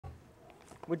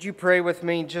Would you pray with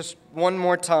me just one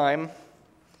more time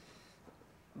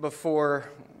before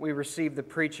we receive the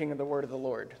preaching of the word of the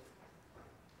Lord?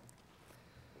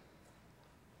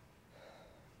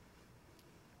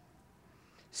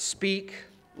 Speak,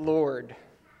 Lord,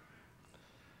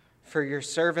 for your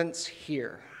servants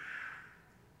hear.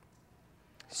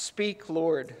 Speak,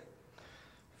 Lord,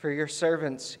 for your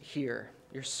servants hear.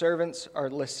 Your servants are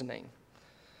listening.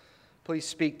 Please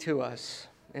speak to us.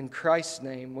 In Christ's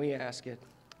name we ask it.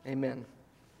 Amen.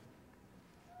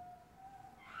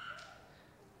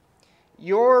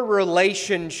 Your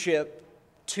relationship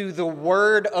to the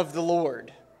word of the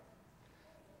Lord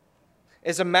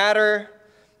is a matter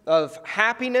of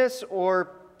happiness or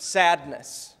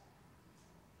sadness.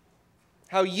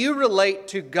 How you relate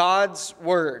to God's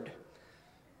word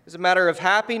is a matter of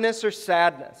happiness or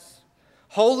sadness,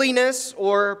 holiness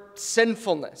or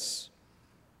sinfulness.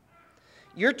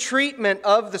 Your treatment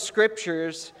of the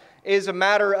Scriptures is a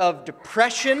matter of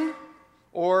depression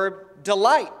or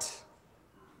delight,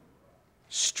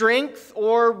 strength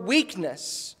or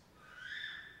weakness.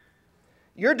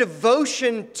 Your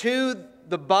devotion to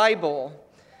the Bible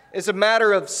is a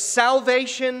matter of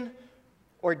salvation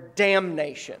or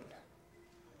damnation.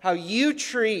 How you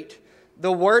treat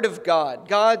the Word of God,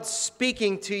 God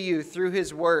speaking to you through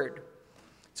His Word.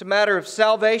 It's a matter of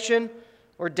salvation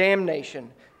or damnation.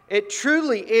 It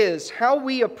truly is how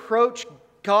we approach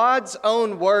God's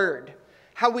own Word,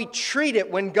 how we treat it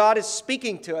when God is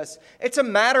speaking to us. It's a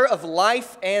matter of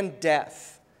life and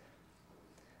death.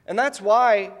 And that's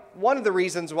why, one of the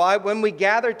reasons why, when we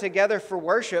gather together for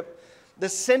worship, the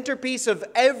centerpiece of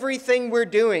everything we're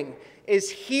doing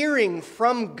is hearing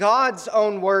from God's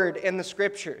own Word in the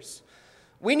Scriptures.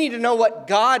 We need to know what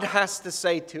God has to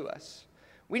say to us.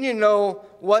 We need to know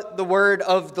what the word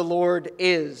of the Lord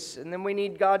is. And then we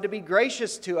need God to be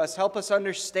gracious to us, help us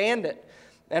understand it,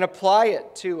 and apply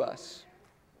it to us.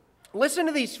 Listen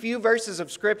to these few verses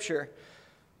of Scripture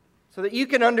so that you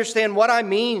can understand what I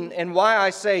mean and why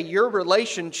I say your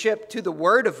relationship to the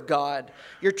Word of God,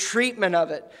 your treatment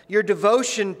of it, your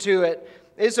devotion to it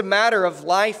is a matter of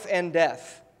life and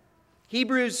death.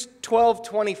 Hebrews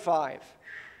 12:25.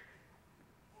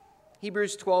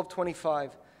 Hebrews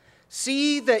 12:25.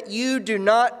 See that you do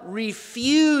not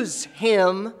refuse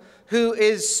him who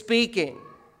is speaking.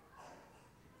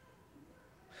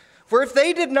 For if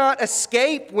they did not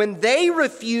escape when they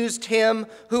refused him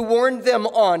who warned them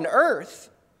on earth,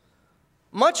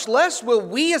 much less will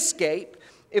we escape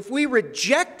if we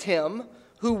reject him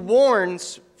who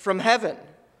warns from heaven.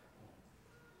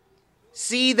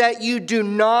 See that you do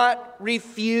not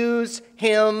refuse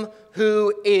him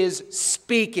who is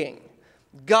speaking.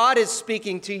 God is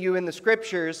speaking to you in the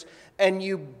Scriptures, and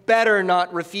you better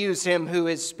not refuse him who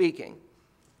is speaking.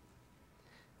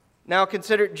 Now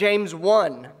consider James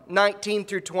 1:19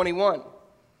 through 21.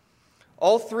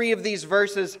 All three of these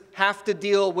verses have to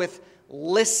deal with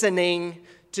listening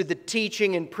to the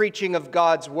teaching and preaching of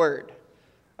God's Word.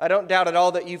 I don't doubt at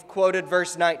all that you've quoted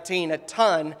verse 19 a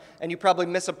ton, and you probably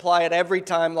misapply it every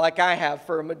time like I have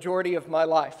for a majority of my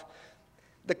life.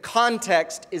 The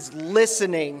context is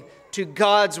listening to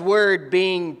God's word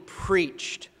being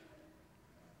preached.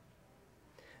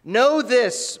 Know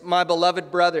this, my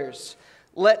beloved brothers,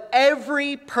 let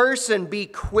every person be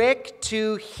quick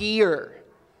to hear,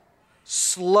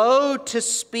 slow to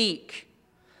speak,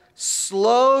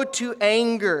 slow to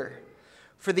anger,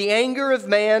 for the anger of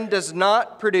man does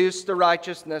not produce the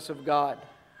righteousness of God.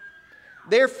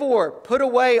 Therefore, put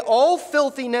away all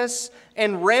filthiness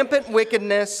and rampant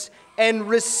wickedness, and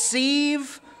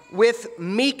receive with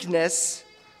meekness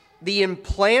the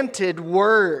implanted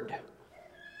word.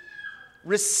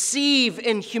 Receive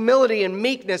in humility and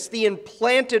meekness the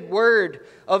implanted word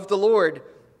of the Lord,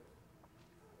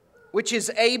 which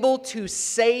is able to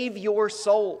save your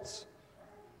souls.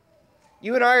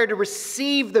 You and I are to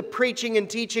receive the preaching and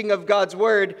teaching of God's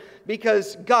word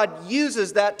because God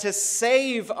uses that to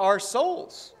save our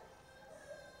souls.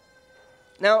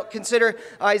 Now consider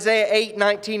Isaiah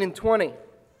 8:19 and 20.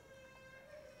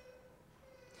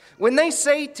 When they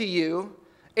say to you,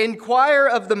 inquire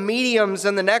of the mediums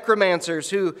and the necromancers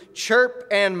who chirp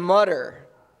and mutter.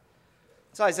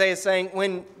 It's Isaiah saying,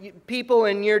 when people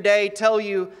in your day tell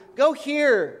you, go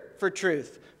here for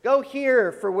truth, go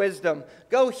here for wisdom,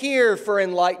 go here for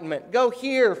enlightenment, go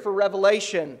here for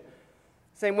revelation.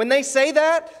 Saying, when they say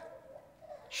that,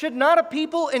 should not a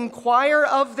people inquire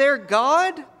of their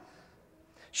God?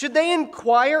 Should they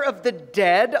inquire of the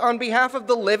dead on behalf of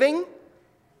the living?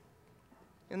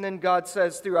 And then God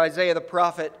says through Isaiah the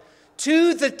prophet,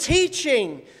 to the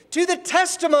teaching, to the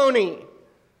testimony.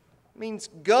 It means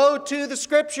go to the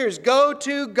Scriptures, go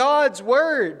to God's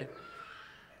Word.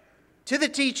 to the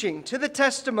teaching, to the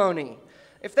testimony,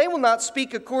 if they will not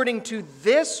speak according to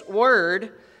this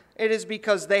word, it is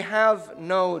because they have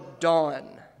no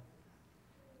dawn.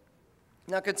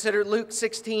 Now consider Luke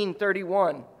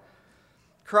 16:31.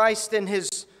 Christ in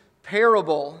his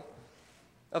parable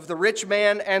of the rich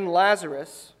man and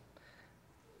Lazarus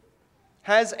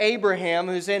has Abraham,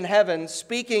 who's in heaven,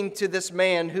 speaking to this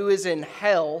man who is in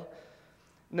hell.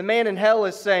 And the man in hell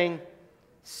is saying,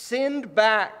 "Send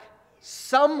back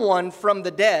someone from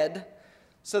the dead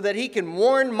so that he can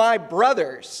warn my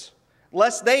brothers,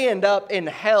 lest they end up in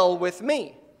hell with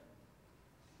me."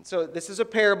 So this is a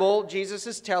parable Jesus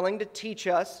is telling to teach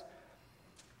us.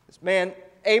 This man,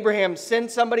 Abraham,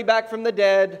 send somebody back from the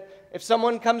dead. If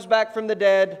someone comes back from the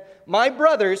dead, my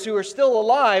brothers who are still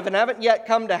alive and haven't yet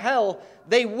come to hell,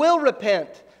 they will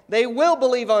repent. They will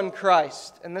believe on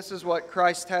Christ. And this is what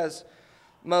Christ has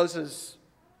Moses,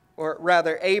 or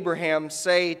rather Abraham,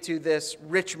 say to this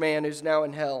rich man who's now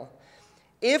in hell.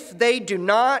 If they do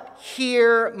not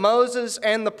hear Moses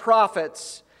and the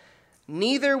prophets,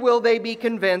 neither will they be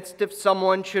convinced if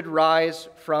someone should rise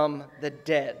from the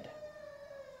dead.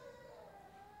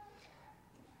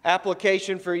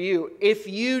 Application for you. If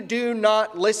you do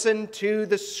not listen to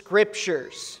the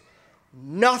Scriptures,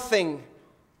 nothing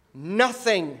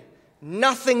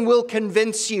will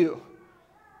convince you.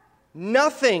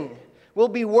 Nothing will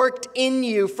be worked in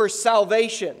you for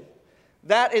salvation.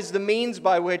 That is the means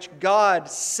by which God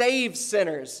saves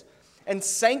sinners and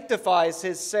sanctifies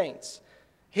His saints.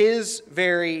 His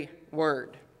very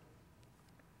word.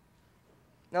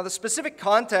 Now, the specific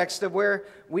context of where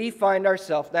we find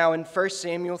ourselves now in 1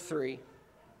 Samuel 3,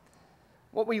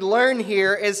 what we learn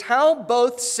here is how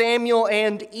both Samuel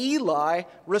and Eli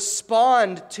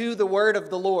respond to the word of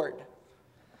the Lord.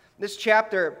 This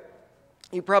chapter,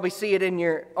 you probably see it in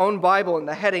your own Bible in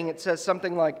the heading. It says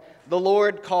something like, "The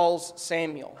Lord calls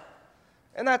Samuel."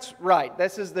 And that's right.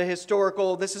 This is the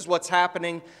historical, this is what's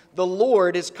happening. The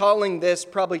Lord is calling this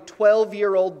probably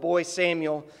 12-year-old boy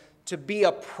Samuel to be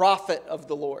a prophet of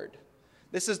the Lord.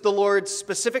 This is the Lord's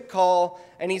specific call,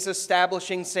 and He's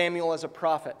establishing Samuel as a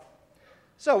prophet.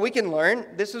 So we can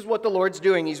learn this is what the Lord's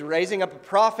doing. He's raising up a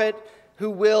prophet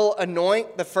who will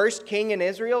anoint the first king in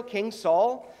Israel, King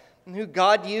Saul, and who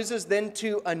God uses then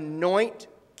to anoint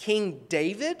King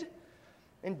David.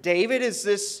 And David is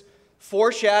this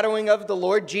foreshadowing of the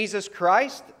Lord Jesus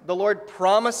Christ. The Lord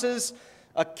promises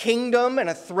a kingdom and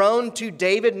a throne to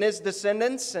David and his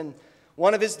descendants, and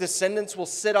one of his descendants will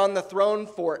sit on the throne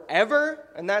forever,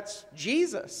 and that's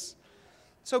Jesus.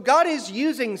 So God is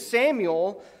using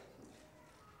Samuel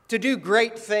to do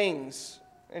great things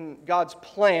in God's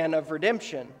plan of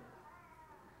redemption.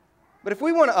 But if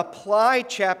we want to apply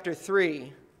chapter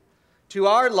 3 to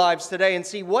our lives today and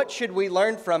see what should we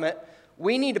learn from it,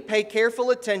 we need to pay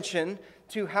careful attention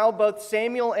to how both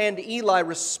Samuel and Eli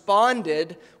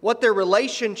responded, what their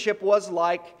relationship was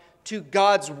like to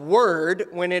God's word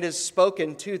when it is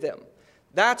spoken to them.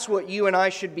 That's what you and I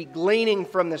should be gleaning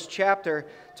from this chapter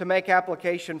to make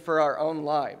application for our own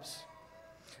lives.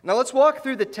 Now let's walk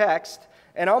through the text,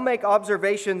 and I'll make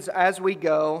observations as we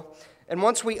go. And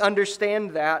once we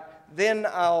understand that, then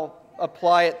I'll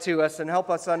apply it to us and help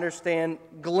us understand,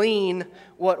 glean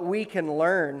what we can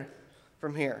learn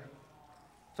from here.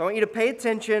 So I want you to pay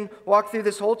attention, walk through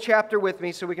this whole chapter with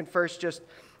me so we can first just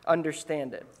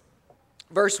understand it.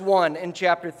 Verse 1 in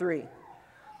chapter 3.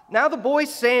 Now the boy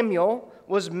Samuel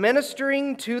was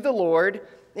ministering to the Lord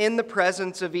in the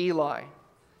presence of Eli.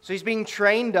 So he's being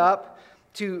trained up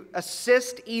to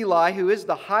assist Eli, who is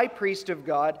the high priest of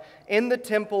God, in the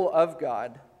temple of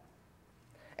God.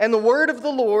 And the word of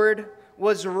the Lord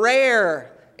was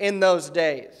rare in those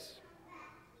days.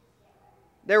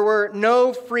 There was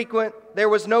no frequent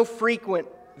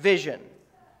vision.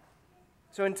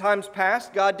 So in times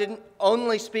past, God didn't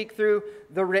only speak through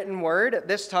the written word. At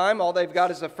this time, all they've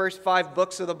got is the first 5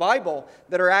 books of the Bible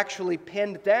that are actually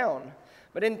penned down.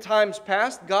 But in times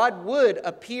past, God would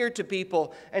appear to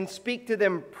people and speak to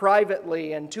them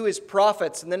privately and to His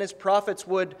prophets, and then His prophets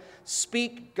would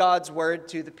speak God's word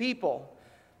to the people.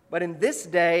 But in this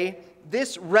day,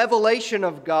 this revelation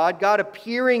of God, God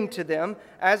appearing to them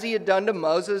as He had done to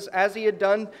Moses, as He had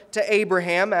done to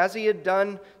Abraham, as He had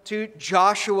done to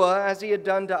Joshua, as He had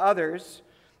done to others,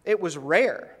 it was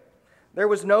rare. There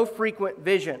was no frequent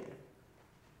vision.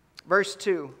 Verse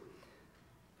 2.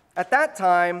 At that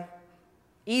time,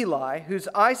 Eli, whose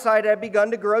eyesight had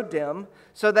begun to grow dim,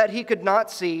 so that he could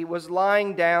not see, was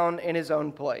lying down in his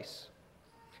own place.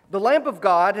 The lamp of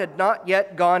God had not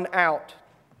yet gone out.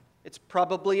 It's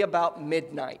probably about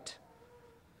midnight.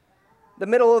 The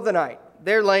middle of the night.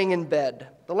 They're laying in bed.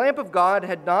 The lamp of God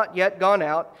had not yet gone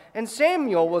out, and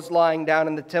Samuel was lying down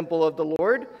in the temple of the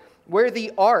Lord, where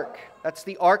the ark, that's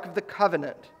the ark of the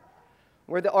covenant,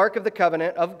 where the ark of the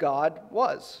covenant of God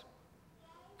was.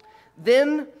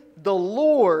 Then the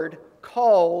Lord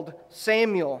called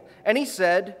Samuel, and he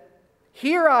said,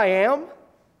 "Here I am,"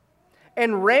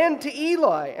 and ran to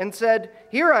Eli and said,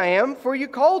 "Here I am, for you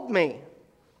called me."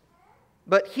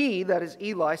 But he, that is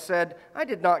Eli, said, "I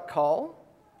did not call.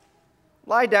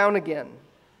 Lie down again."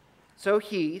 So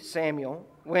he, Samuel,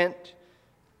 went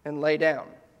and lay down.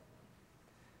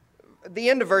 The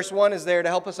end of verse 1 is there to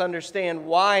help us understand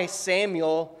why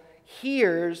Samuel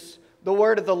hears the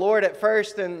word of the Lord at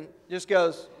first and just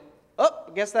goes, "Oh,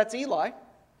 I guess that's Eli."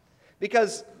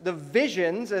 Because the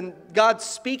visions and God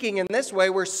speaking in this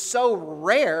way were so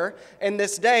rare in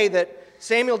this day that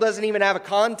Samuel doesn't even have a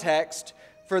context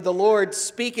for the Lord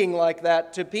speaking like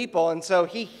that to people. And so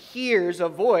he hears a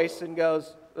voice and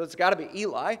goes, "Well, it's got to be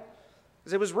Eli."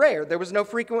 Because it was rare. There was no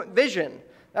frequent vision.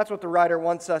 That's what the writer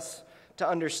wants us to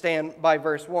understand by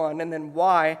verse 1. And then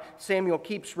why Samuel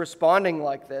keeps responding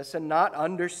like this and not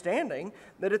understanding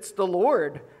that it's the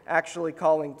Lord actually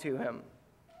calling to him.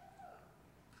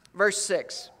 Verse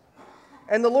 6,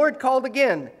 "And the Lord called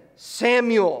again,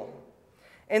 'Samuel.'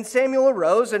 And Samuel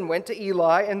arose and went to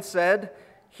Eli and said,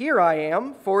 'Here I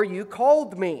am, for you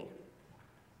called me.'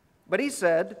 But he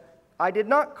said, 'I did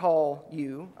not call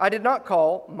you. I did not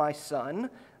call my son.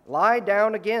 Lie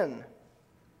down again.'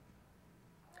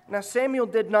 Now Samuel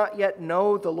did not yet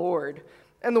know the Lord,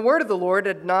 and the word of the Lord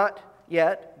had not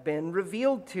yet been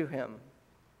revealed to him.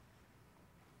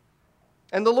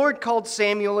 And the Lord called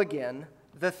Samuel again,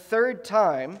 the third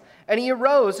time, and he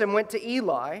arose and went to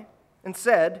Eli and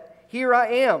said, 'Here I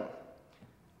am,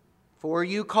 for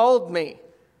you called me.'"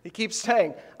 He keeps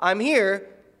saying, "I'm here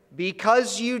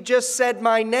because you just said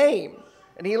my name."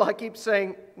 And Eli keeps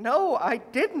saying, "No, I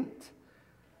didn't.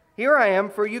 Here I am,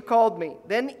 for you called me."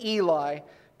 Then Eli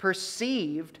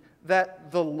perceived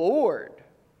that the Lord,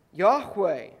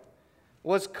 Yahweh,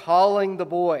 was calling the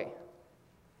boy.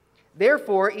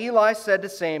 Therefore Eli said to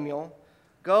Samuel,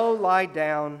 "Go lie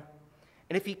down,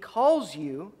 and if he calls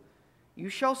you, you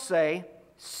shall say,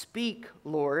 'Speak,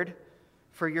 Lord,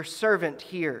 for your servant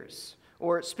hears.'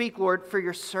 Or, 'Speak, Lord, for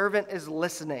your servant is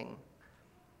listening.'"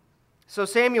 So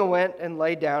Samuel went and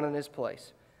lay down in his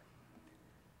place.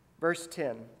 Verse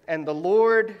 10, "And the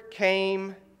Lord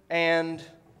came and"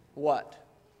 what?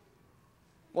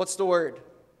 What's the word?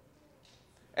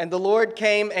 "And the Lord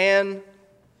came and"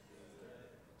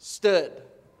 stood.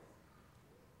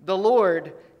 The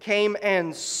Lord came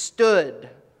and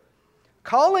stood,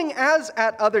 calling as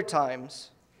at other times,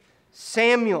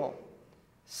 "Samuel,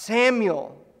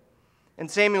 Samuel." And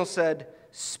Samuel said,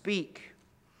 "Speak,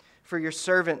 for your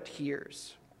servant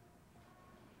hears."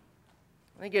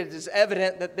 I think it is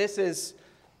evident that this is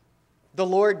the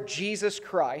Lord Jesus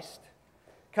Christ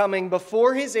coming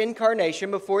before his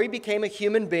incarnation, before he became a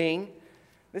human being.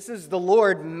 This is the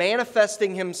Lord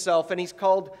manifesting himself, and he's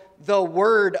called the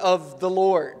Word of the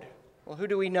Lord. Well, who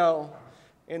do we know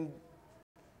in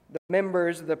the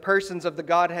members, the persons of the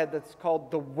Godhead that's called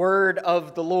the Word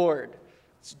of the Lord?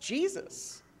 It's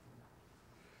Jesus.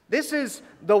 This is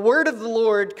the Word of the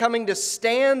Lord coming to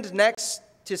stand next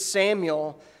to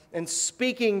Samuel and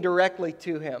speaking directly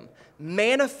to him,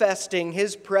 manifesting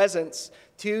his presence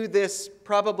to this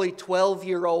probably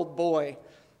 12-year-old boy,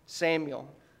 Samuel.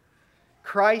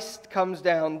 Christ comes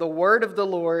down, the Word of the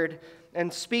Lord,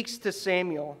 and speaks to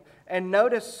Samuel. And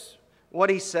notice what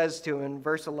he says to him in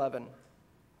verse 11.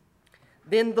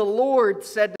 "Then the Lord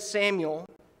said to Samuel,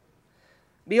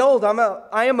 'Behold,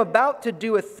 I am about to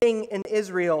do a thing in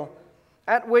Israel,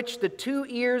 at which the two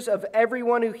ears of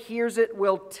everyone who hears it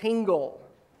will tingle.'"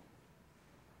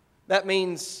 That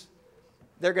means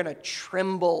they're going to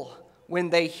tremble when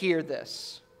they hear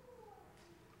this.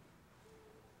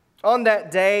 "On that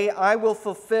day I will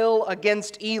fulfill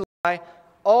against Eli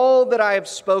all that I have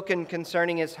spoken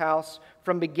concerning his house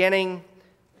from beginning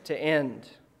to end."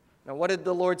 Now, what had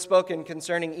the Lord spoken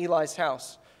concerning Eli's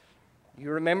house?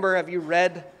 You remember, have you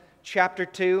read chapter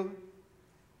 2?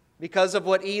 Because of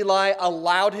what Eli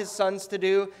allowed his sons to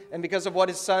do, and because of what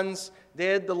his sons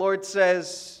did, the Lord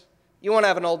says, "You won't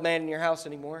have an old man in your house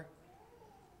anymore.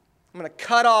 I'm going to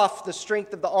cut off the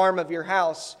strength of the arm of your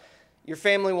house. Your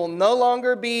family will no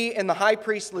longer be in the high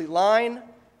priestly line.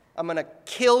 I'm going to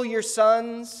kill your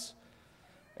sons."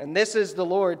 And this is the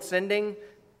Lord sending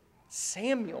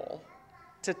Samuel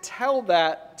to tell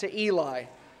that to Eli,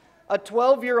 a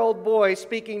 12-year-old boy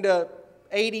speaking to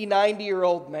 80,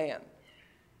 90-year-old man.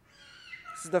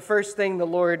 This is the first thing the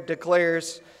Lord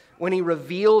declares when he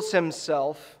reveals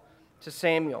himself to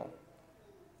Samuel.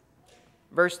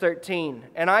 Verse 13,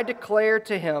 and I declare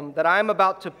to him that I am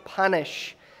about to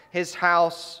punish his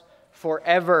house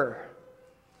forever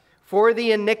for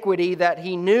the iniquity that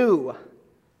he knew,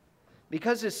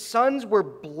 because his sons were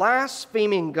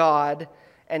blaspheming God,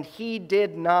 and he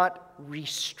did not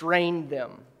restrain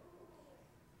them.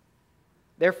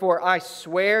 Therefore I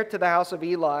swear to the house of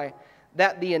Eli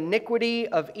that the iniquity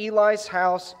of Eli's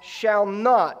house shall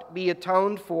not be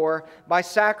atoned for by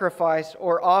sacrifice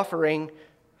or offering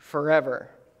forever.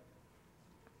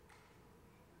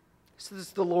 This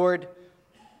is the Lord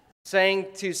saying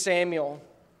to Samuel,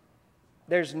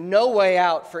 there's no way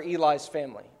out for Eli's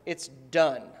family. It's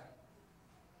done.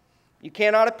 You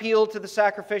cannot appeal to the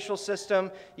sacrificial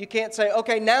system. You can't say,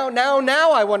 okay, now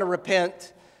I want to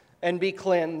repent and be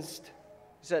cleansed.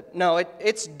 He said, no,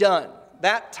 it's done.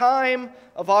 That time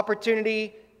of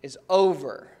opportunity is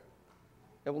over.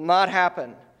 It will not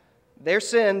happen. Their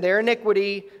sin, their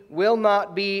iniquity will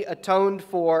not be atoned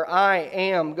for. I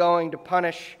am going to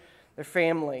punish their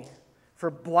family for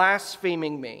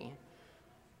blaspheming me.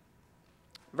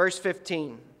 Verse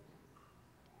 15.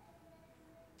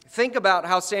 Think about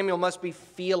how Samuel must be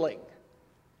feeling.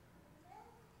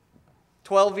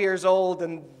 12 years old,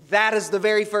 and that is the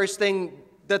very first thing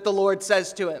that the Lord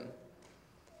says to him.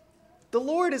 The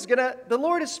Lord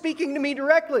is speaking to me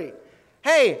directly.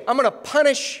 Hey, I'm going to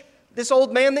punish this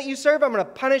old man that you serve. I'm going to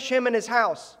punish him and his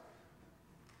house.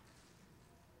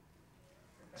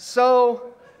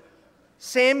 So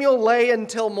Samuel lay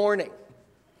until morning,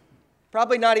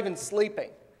 probably not even sleeping.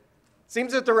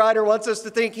 Seems that the writer wants us to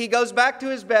think he goes back to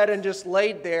his bed and just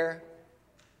laid there.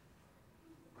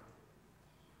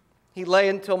 He lay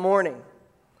until morning.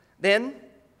 Then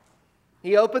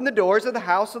he opened the doors of the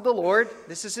house of the Lord.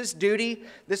 This is his duty.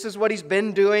 This is what he's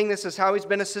been doing. This is how he's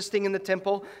been assisting in the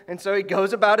temple. And so he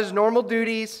goes about his normal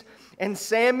duties. And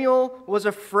Samuel was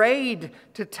afraid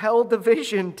to tell the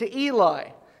vision to Eli.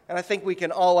 And I think we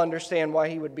can all understand why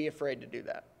he would be afraid to do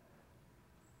that.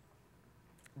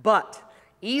 But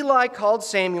Eli called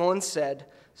Samuel and said,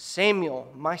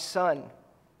 Samuel, my son.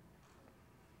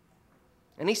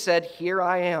 And he said, here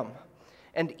I am.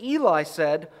 And Eli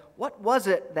said, what was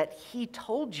it that he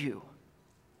told you?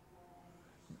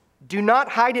 Do not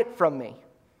hide it from me.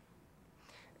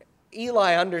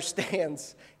 Eli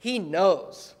understands. He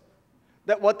knows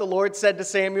that what the Lord said to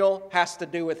Samuel has to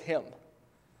do with him.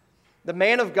 The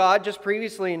man of God, just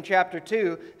previously in chapter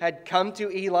 2, had come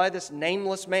to Eli, this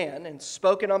nameless man, and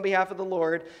spoken on behalf of the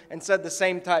Lord and said the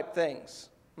same type things.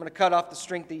 I'm going to cut off the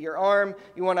strength of your arm.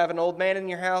 You want to have an old man in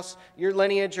your house. Your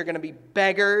lineage are going to be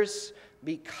beggars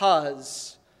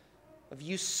because of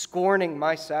you scorning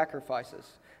my sacrifices.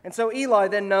 And so Eli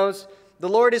then knows the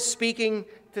Lord is speaking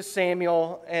to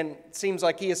Samuel, and it seems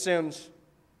like he assumes,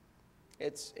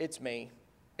 it's me.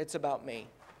 It's about me.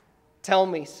 Tell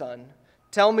me, son.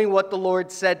 Tell me what the Lord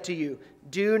said to you.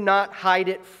 Do not hide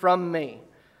it from me.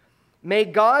 May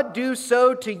God do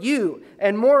so to you,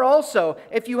 and more also,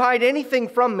 if you hide anything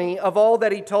from me of all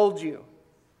that he told you.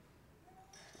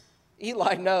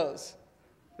 Eli knows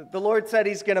that the Lord said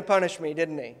he's going to punish me,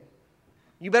 didn't he?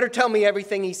 You better tell me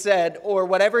everything he said, or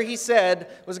whatever he said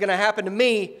was going to happen to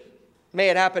me, may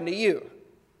it happen to you.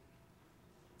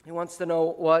 He wants to know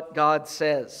what God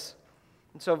says.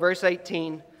 And so verse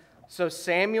 18, so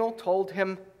Samuel told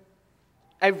him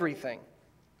everything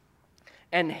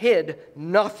and hid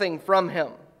nothing from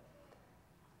him.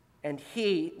 And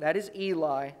he, that is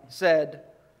Eli, said,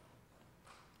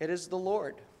 it is the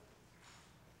Lord.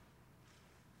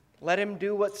 Let him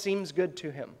do what seems good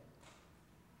to him.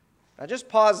 Now just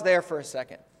pause there for a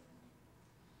second.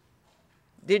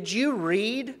 Did you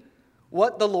read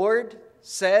what the Lord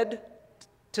said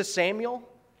to Samuel?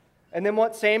 And then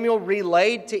what Samuel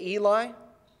relayed to Eli?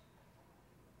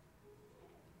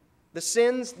 The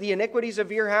sins, the iniquities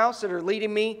of your house that are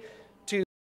leading me to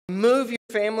remove your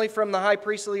family from the high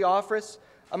priestly office.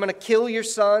 I'm going to kill your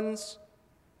sons.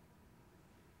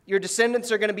 Your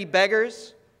descendants are going to be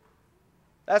beggars.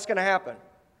 That's going to happen.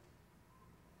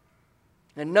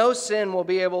 And no sin will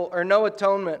be able, or no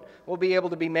atonement will be able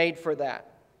to be made for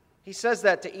that. He says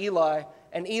that to Eli,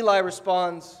 and Eli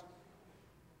responds,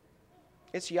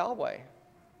 it's Yahweh.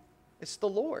 It's the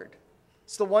Lord.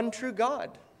 It's the one true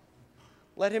God.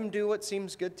 Let him do what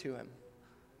seems good to him.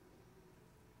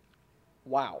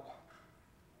 Wow.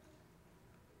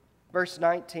 Verse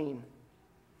 19.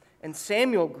 And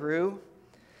Samuel grew,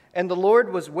 and the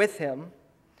Lord was with him,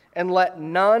 and let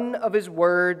none of his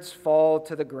words fall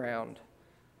to the ground.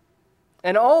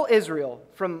 And all Israel,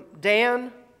 from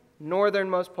Dan,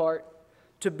 northernmost part,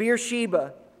 to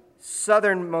Beersheba,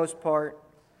 southernmost part,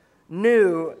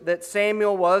 knew that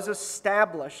Samuel was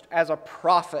established as a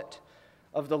prophet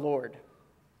of the Lord.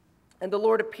 And the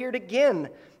Lord appeared again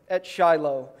at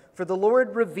Shiloh, for the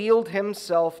Lord revealed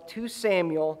himself to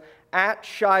Samuel at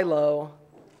Shiloh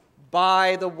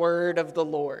by the word of the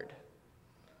Lord.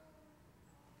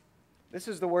 This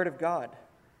is the word of God.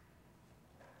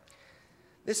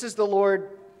 This is the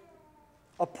Lord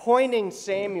appointing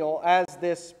Samuel as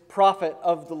this prophet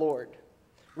of the Lord,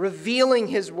 revealing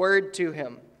his word to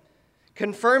him,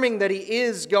 confirming that he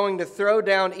is going to throw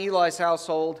down Eli's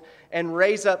household and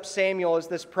raise up Samuel as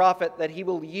this prophet that he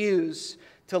will use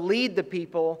to lead the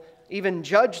people, even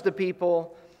judge the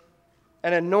people,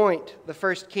 and anoint the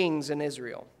first kings in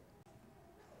Israel.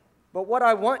 But what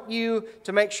I want you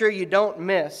to make sure you don't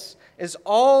miss is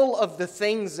all of the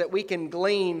things that we can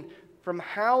glean from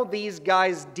how these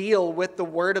guys deal with the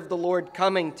word of the Lord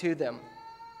coming to them.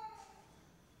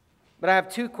 But I have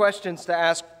two questions to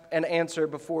ask and answer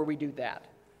before we do that.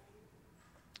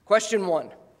 Question 1.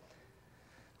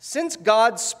 Since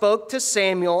God spoke to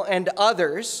Samuel and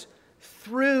others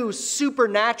through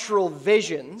supernatural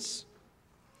visions,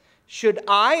 should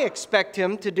I expect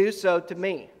him to do so to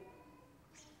me?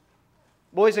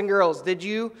 Boys and girls, did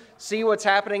you see what's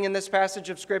happening in this passage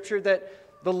of Scripture? That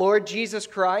the Lord Jesus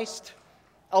Christ,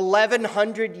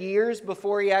 1,100 years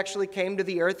before he actually came to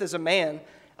the earth as a man,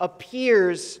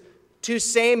 appears to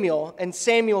Samuel, and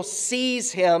Samuel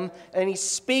sees him, and he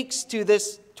speaks to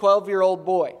this 12-year-old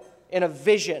boy in a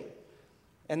vision.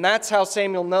 And that's how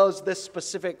Samuel knows this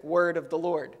specific word of the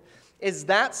Lord. Is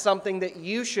that something that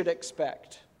you should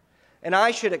expect? And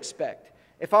I should expect?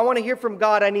 If I want to hear from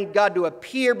God, I need God to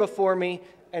appear before me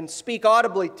and speak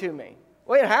audibly to me.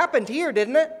 Well, it happened here,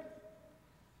 didn't it?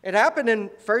 It happened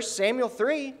in 1 Samuel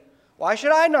 3. Why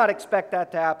should I not expect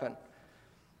that to happen?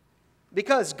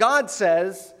 Because God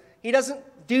says he doesn't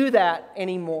do that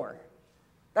anymore.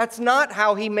 That's not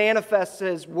how he manifests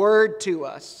his word to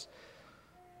us.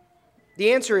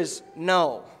 The answer is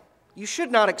no. You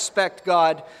should not expect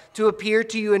God to appear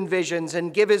to you in visions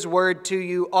and give his word to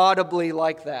you audibly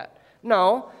like that.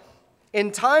 No.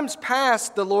 In times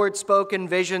past, the Lord spoke in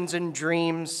visions and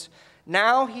dreams.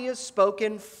 Now he has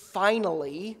spoken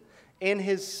finally in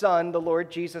his Son, the Lord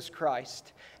Jesus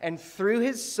Christ, and through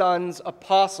his Son's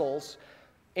apostles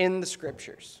in the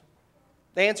Scriptures.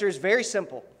 The answer is very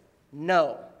simple.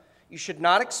 No. You should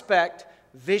not expect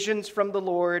visions from the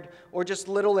Lord or just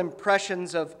little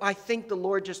impressions of, I think the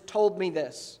Lord just told me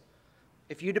this.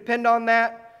 If you depend on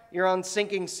that, you're on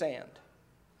sinking sand.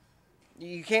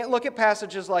 You can't look at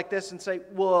passages like this and say,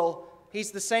 well,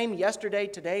 he's the same yesterday,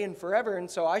 today, and forever, and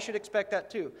so I should expect that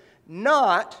too.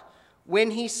 Not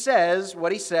when he says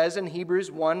what he says in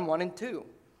Hebrews 1 and 2.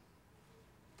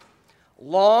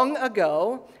 Long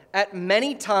ago, at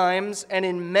many times and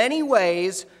in many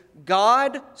ways,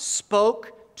 God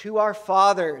spoke to our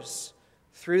fathers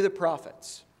through the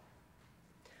prophets.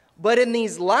 But in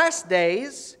these last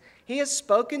days, he has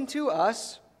spoken to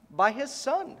us by his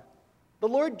Son, the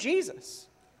Lord Jesus.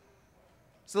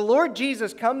 So the Lord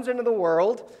Jesus comes into the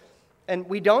world, and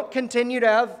we don't continue to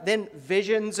have then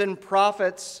visions and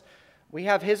prophets. We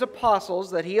have his apostles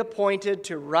that he appointed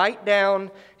to write down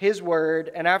his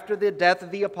word, and after the death of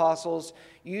the apostles,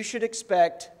 you should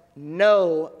expect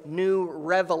no new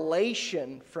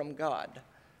revelation from God.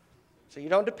 So you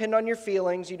don't depend on your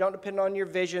feelings, you don't depend on your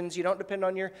visions, you don't depend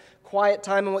on your quiet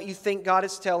time and what you think God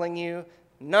is telling you.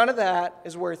 None of that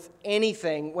is worth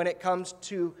anything when it comes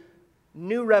to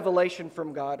new revelation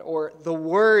from God or the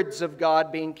words of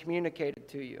God being communicated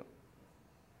to you.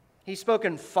 He's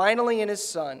spoken finally in his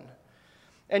Son.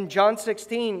 In John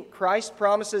 16, Christ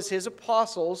promises his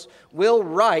apostles will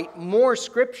write more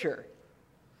Scripture.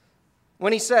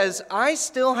 When he says, I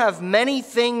still have many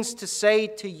things to say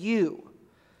to you,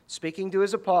 speaking to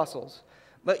his apostles,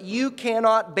 but you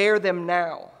cannot bear them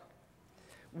now.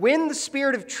 When the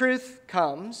Spirit of truth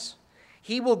comes,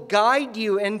 he will guide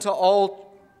you into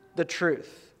all the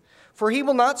truth. For he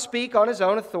will not speak on his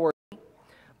own authority,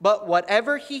 but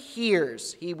whatever he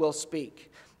hears, he will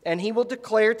speak, and he will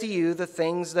declare to you the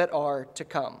things that are to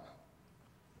come.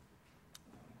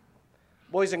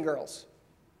 Boys and girls,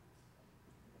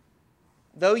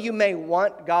 though you may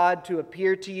want God to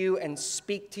appear to you and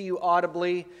speak to you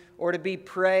audibly, or to be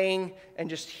praying and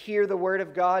just hear the word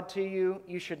of God to you,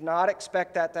 you should not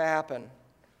expect that to happen.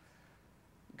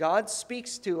 God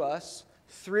speaks to us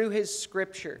through his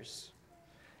Scriptures.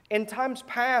 In times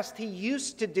past, he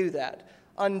used to do that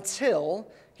until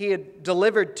he had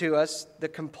delivered to us the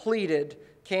completed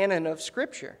canon of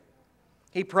Scripture.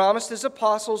 He promised his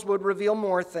apostles would reveal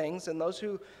more things, and those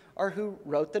who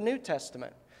wrote the New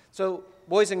Testament. So,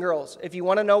 boys and girls, if you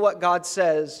want to know what God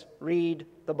says, read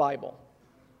the Bible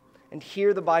and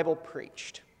hear the Bible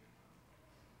preached.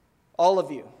 All of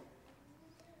you.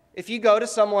 if you go to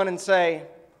someone and say,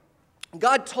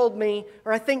 God told me,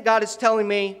 or I think God is telling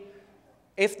me,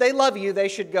 if they love you, they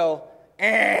should go,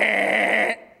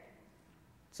 eh.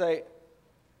 Say,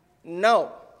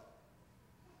 no.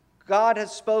 God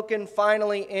has spoken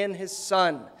finally in His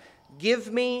Son.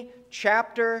 Give me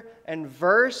chapter and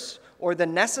verse or the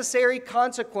necessary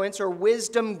consequence or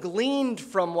wisdom gleaned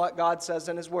from what God says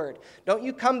in His Word. Don't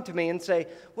you come to me and say,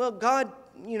 well, God,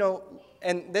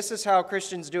 and this is how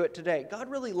Christians do it today. God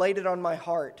really laid it on my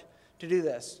heart to do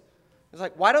this. It's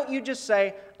like, why don't you just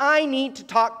say, I need to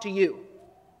talk to you.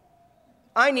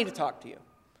 I need to talk to you.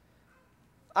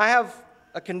 I have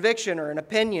a conviction or an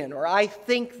opinion, or I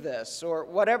think this, or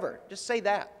whatever. Just say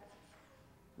that.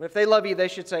 But if they love you, they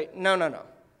should say, no.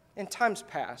 In times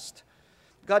past,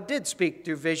 God did speak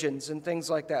through visions and things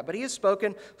like that, but He has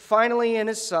spoken finally in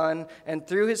His Son and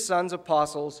through His Son's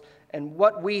apostles, and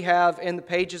what we have in the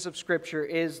pages of Scripture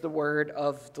is the word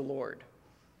of the Lord.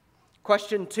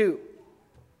 Question 2.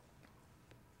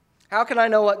 How can I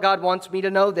know what God wants me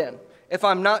to know then, if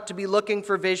I'm not to be looking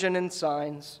for vision and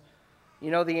signs?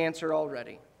 You know the answer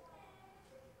already.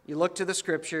 You look to the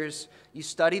Scriptures, you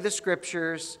study the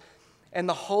Scriptures, and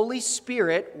the Holy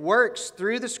Spirit works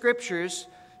through the Scriptures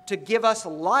to give us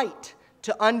light,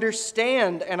 to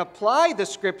understand and apply the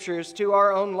Scriptures to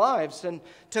our own lives, and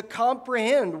to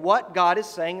comprehend what God is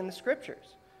saying in the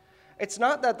Scriptures. It's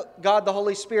not that God, the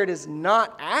Holy Spirit, is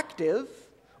not active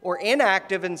or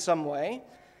inactive in some way.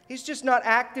 He's just not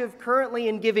active currently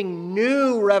in giving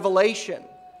new revelation.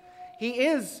 He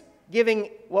is giving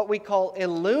what we call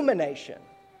illumination,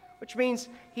 which means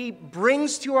He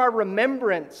brings to our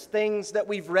remembrance things that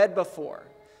we've read before.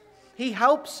 He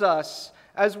helps us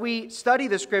as we study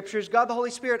the Scriptures. God the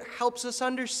Holy Spirit helps us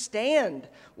understand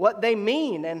what they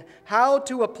mean and how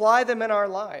to apply them in our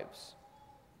lives.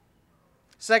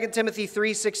 2 Timothy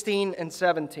 3:16 and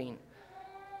 17.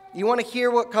 You want to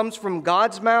hear what comes from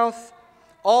God's mouth?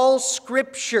 All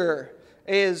Scripture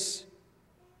is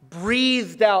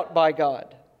breathed out by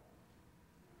God.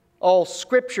 All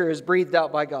Scripture is breathed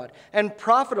out by God and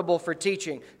profitable for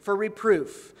teaching, for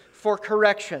reproof, for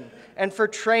correction, and for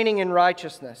training in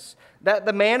righteousness, that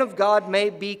the man of God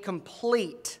may be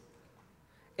complete,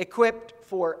 equipped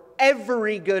for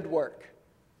every good work.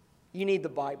 You need the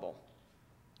Bible.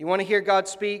 You want to hear God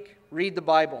speak? Read the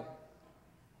Bible.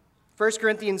 1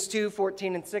 Corinthians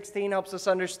 2:14 and 16 helps us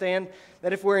understand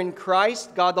that if we're in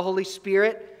Christ, God the Holy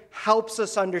Spirit helps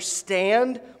us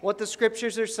understand what the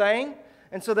Scriptures are saying,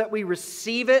 and so that we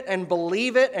receive it and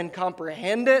believe it and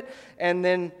comprehend it and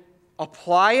then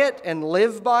apply it and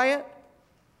live by it.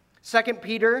 2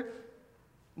 Peter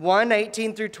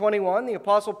 1:18 through 21, the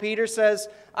Apostle Peter says,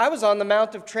 I was on the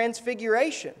Mount of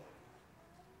Transfiguration.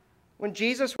 When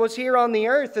Jesus was here on the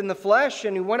earth in the flesh,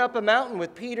 and He went up a mountain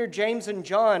with Peter, James, and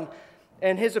John,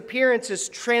 and His appearance is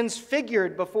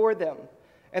transfigured before them.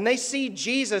 And they see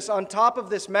Jesus on top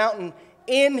of this mountain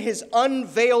in His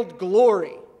unveiled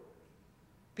glory.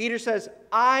 Peter says,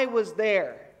 I was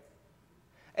there,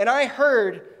 and I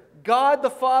heard God the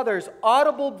Father's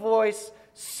audible voice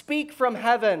speak from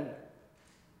heaven.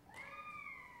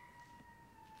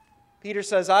 Peter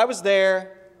says, I was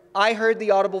there, I heard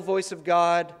the audible voice of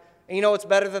God. And you know what's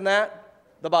better than that?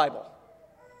 The Bible.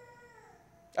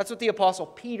 That's what the Apostle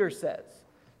Peter says.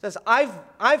 He says,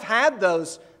 I've had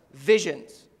those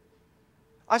visions.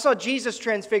 I saw Jesus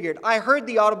transfigured. I heard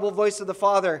the audible voice of the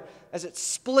Father as it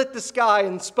split the sky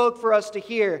and spoke for us to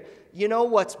hear. You know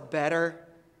what's better?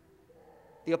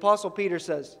 The Apostle Peter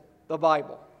says, the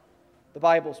Bible. The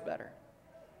Bible's better.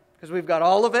 Because we've got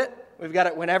all of it. We've got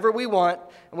it whenever we want.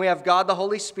 And we have God the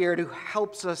Holy Spirit who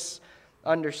helps us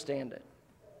understand it.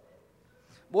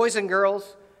 Boys and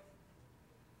girls,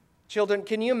 children,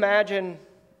 can you imagine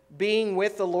being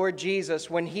with the Lord Jesus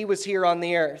when He was here on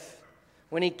the earth?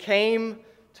 When He came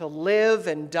to live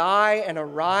and die and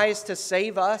arise to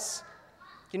save us?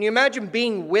 Can you imagine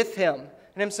being with Him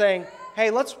and Him saying,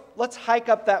 hey, let's hike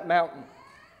up that mountain?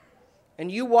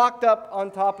 And you walked up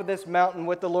on top of this mountain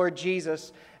with the Lord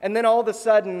Jesus, and then all of a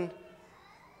sudden,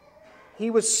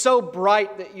 He was so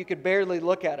bright that you could barely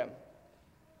look at Him.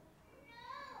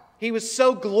 He was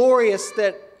so glorious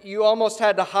that you almost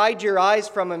had to hide your eyes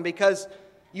from Him because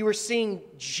you were seeing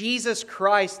Jesus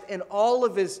Christ in all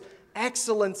of His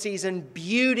excellencies and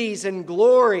beauties and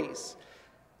glories.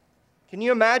 Can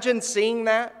you imagine seeing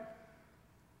that?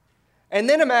 And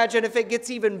then imagine if it gets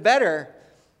even better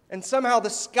and somehow the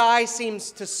sky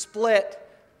seems to split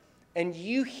and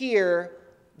you hear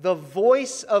the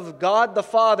voice of God the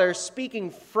Father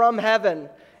speaking from heaven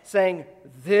saying,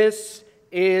 this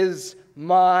is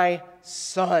my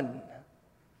Son.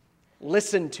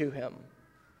 Listen to Him.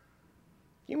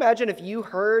 you imagine if you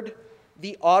heard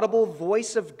the audible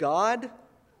voice of God?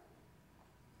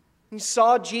 You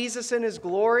saw Jesus in his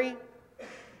glory?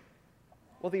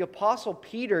 Well, the Apostle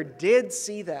Peter did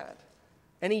see that,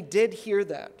 and he did hear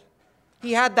that.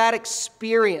 He had that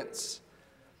experience.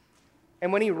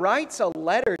 And when he writes a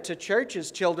letter to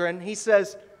churches, children, he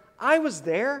says, I was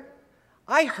there.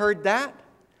 I heard that.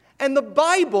 And the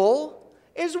Bible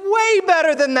is way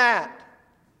better than that.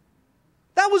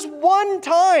 That was one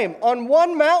time on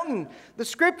one mountain. The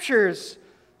Scriptures,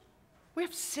 we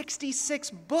have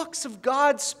 66 books of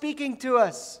God speaking to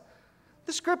us.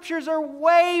 The Scriptures are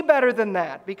way better than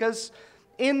that because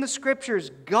in the Scriptures,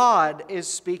 God is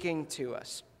speaking to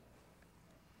us.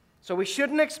 So we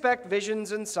shouldn't expect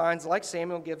visions and signs like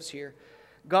Samuel gives here.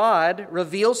 God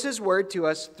reveals His Word to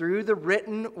us through the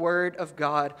written Word of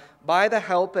God by the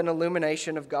help and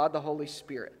illumination of God the Holy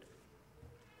Spirit.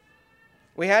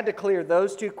 We had to clear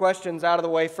those two questions out of the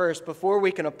way first before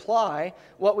we can apply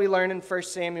what we learn in 1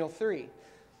 Samuel 3.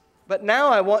 But now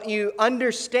I want you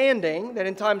understanding that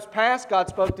in times past God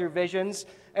spoke through visions,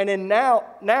 and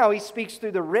now He speaks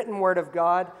through the written Word of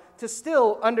God, to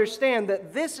still understand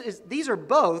that these are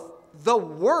both the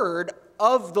Word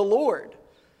of the Lord.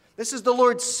 This is the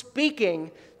Lord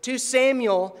speaking to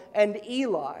Samuel and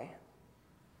Eli.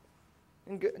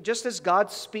 And just as God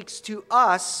speaks to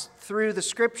us through the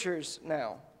Scriptures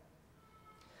now.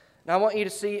 Now I want you to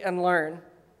see and learn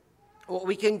what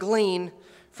we can glean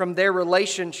from their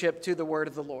relationship to the Word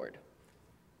of the Lord.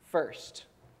 First,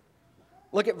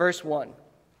 look at verse 1.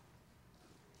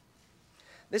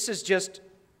 This is just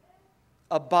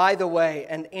a by the way,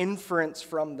 an inference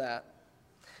from that.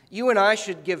 You and I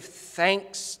should give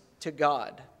thanks to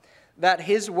God that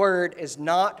His Word is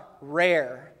not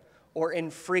rare or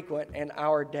infrequent in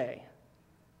our day.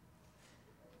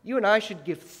 You and I should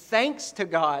give thanks to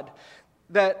God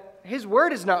that His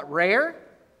Word is not rare.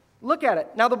 Look at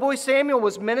it. Now the boy Samuel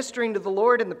was ministering to the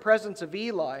Lord in the presence of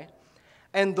Eli,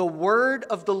 and the word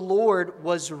of the Lord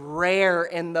was rare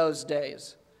in those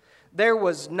days. There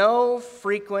was no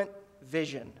frequent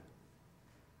vision.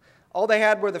 All they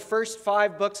had were the first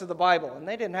 5 books of the Bible, and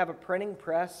they didn't have a printing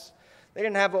press. They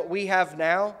didn't have what we have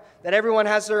now, that everyone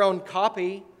has their own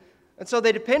copy. And so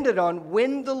they depended on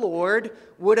when the Lord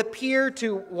would appear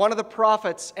to one of the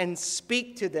prophets and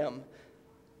speak to them.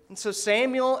 And so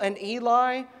Samuel and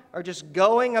Eli are just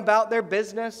going about their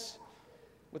business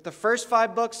with the first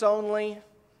 5 books only,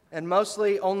 and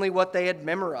mostly only what they had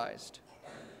memorized.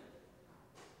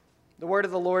 The word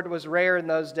of the Lord was rare in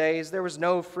those days. There was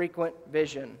no frequent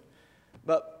vision.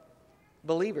 But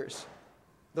believers,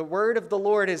 the word of the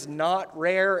Lord is not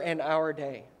rare in our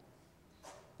day.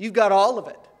 You've got all of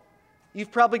it.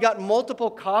 You've probably got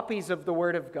multiple copies of the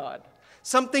Word of God.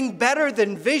 Something better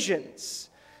than visions.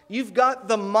 You've got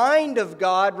the mind of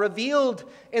God revealed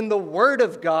in the Word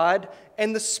of God,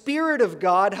 and the Spirit of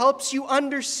God helps you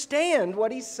understand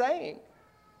what He's saying.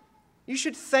 You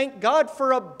should thank God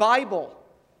for a Bible.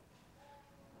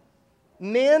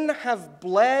 Men have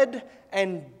bled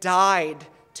and died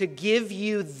to give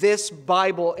you this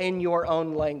Bible in your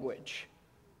own language.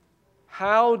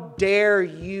 How dare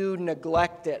you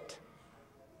neglect it?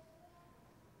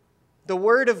 The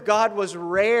Word of God was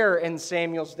rare in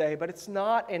Samuel's day, but it's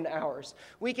not in ours.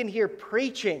 We can hear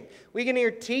preaching. We can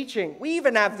hear teaching. We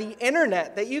even have the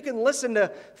internet that you can listen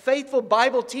to faithful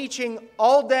Bible teaching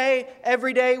all day,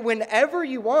 every day, whenever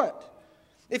you want.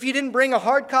 If you didn't bring a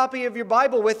hard copy of your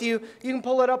Bible with you, you can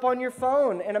pull it up on your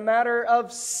phone in a matter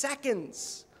of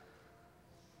seconds.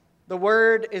 The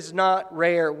Word is not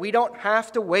rare. We don't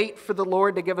have to wait for the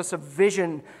Lord to give us a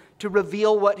vision to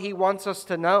reveal what He wants us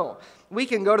to know. We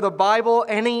can go to the Bible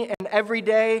any and every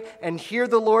day and hear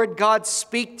the Lord God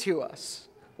speak to us.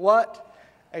 What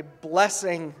a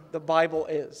blessing the Bible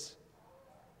is.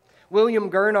 William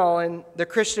Gurnall in The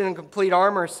Christian in Complete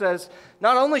Armor says,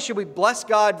 not only should we bless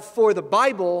God for the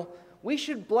Bible, we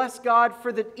should bless God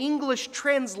for the English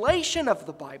translation of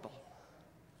the Bible.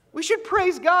 We should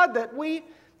praise God that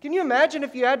can you imagine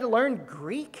if you had to learn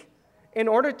Greek in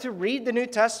order to read the New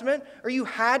Testament, or you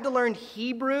had to learn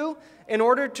Hebrew in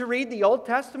order to read the Old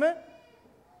Testament?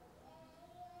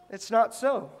 It's not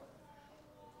so.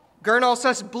 Gurnall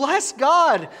says, bless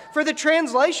God for the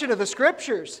translation of the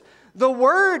Scriptures. The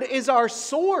Word is our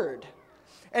sword.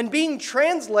 And being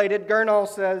translated, Gurnall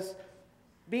says,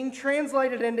 being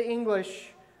translated into English,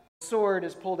 the sword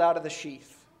is pulled out of the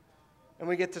sheath. And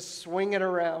we get to swing it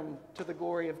around to the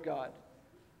glory of God.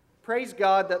 Praise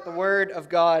God that the Word of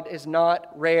God is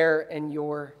not rare in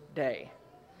your day.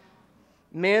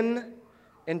 Men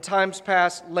in times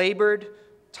past labored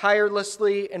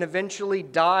tirelessly and eventually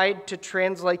died to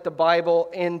translate the Bible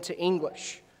into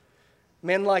English.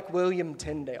 Men like William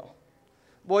Tyndale.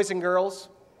 Boys and girls,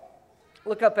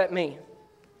 look up at me.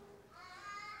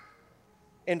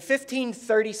 In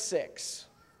 1536,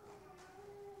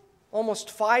 almost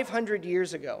 500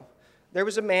 years ago, there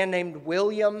was a man named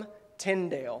William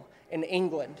Tyndale in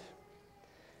England.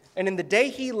 And in the day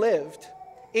he lived,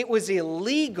 it was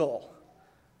illegal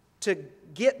to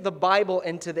get the Bible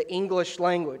into the English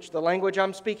language. The language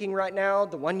I'm speaking right now,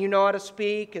 the one you know how to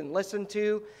speak and listen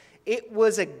to, it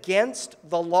was against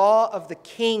the law of the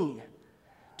king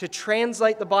to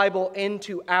translate the Bible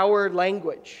into our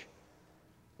language.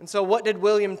 And so what did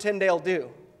William Tyndale do?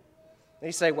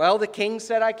 They say, well, the king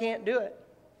said I can't do it.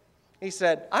 He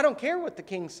said, I don't care what the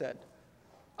king said.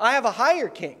 I have a higher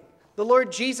king, the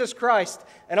Lord Jesus Christ.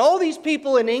 And all these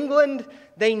people in England,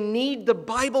 they need the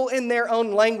Bible in their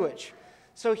own language.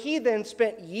 So he then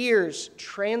spent years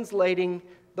translating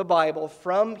the Bible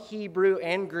from Hebrew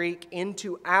and Greek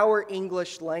into our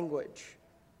English language.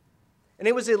 And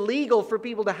it was illegal for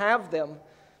people to have them.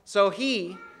 So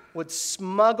he would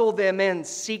smuggle them in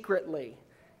secretly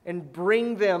and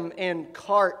bring them in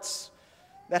carts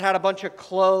that had a bunch of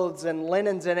clothes and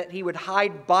linens in it. He would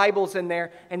hide Bibles in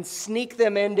there and sneak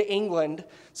them into England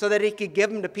so that he could give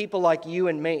them to people like you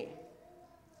and me.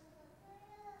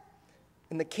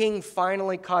 And the king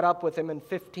finally caught up with him in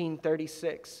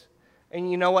 1536.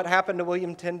 And you know what happened to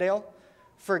William Tyndale?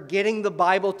 For getting the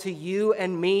Bible to you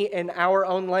and me in our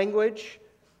own language,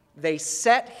 they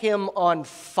set him on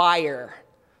fire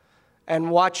and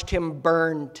watched him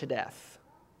burn to death.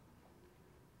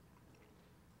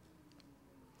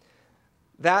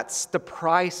 That's the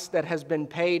price that has been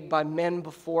paid by men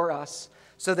before us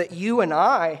so that you and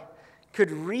I could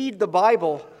read the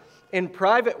Bible in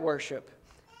private worship,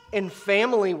 in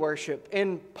family worship,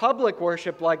 in public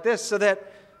worship like this, so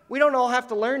that we don't all have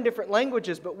to learn different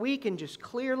languages, but we can just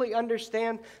clearly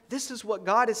understand this is what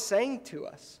God is saying to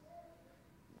us.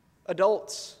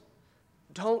 Adults,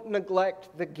 don't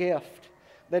neglect the gift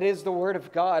that is the Word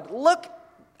of God. Look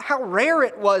how rare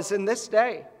it was in this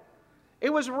day.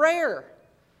 It was rare.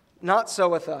 Not so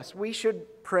with us. We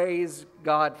should praise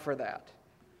God for that.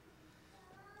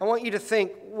 I want you to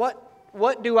think,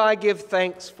 what do I give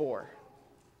thanks for?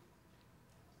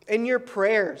 In your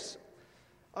prayers,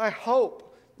 I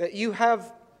hope that you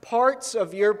have parts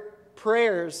of your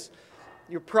prayers,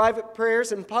 your private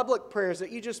prayers and public prayers,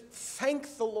 that you just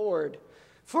thank the Lord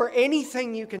for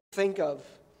anything you can think of.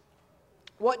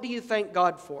 What do you thank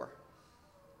God for?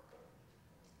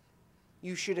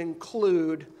 You should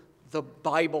include the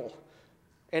Bible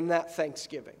in that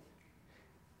thanksgiving.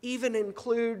 Even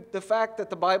include the fact that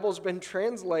the Bible's been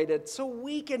translated so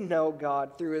we can know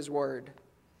God through His Word.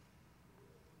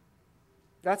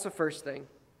 That's the first thing.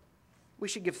 We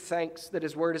should give thanks that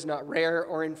His Word is not rare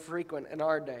or infrequent in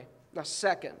our day. Now,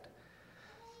 second,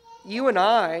 you and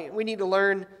I, we need to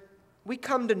learn we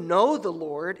come to know the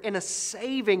Lord in a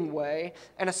saving way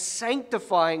and a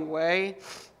sanctifying way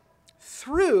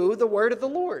through the Word of the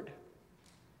Lord.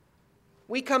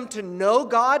 We come to know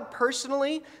God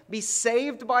personally, be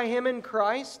saved by Him in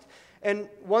Christ, and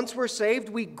once we're saved,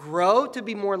 we grow to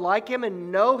be more like Him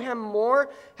and know Him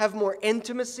more, have more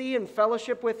intimacy and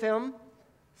fellowship with Him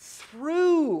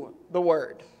through the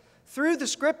Word, through the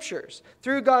Scriptures,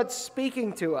 through God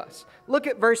speaking to us. Look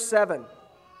at verse 7.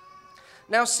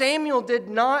 Now Samuel did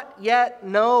not yet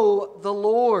know the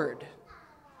Lord,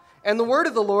 and the word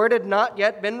of the Lord had not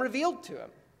yet been revealed to him.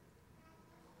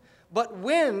 But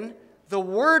when the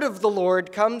word of the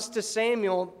Lord comes to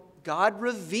Samuel, God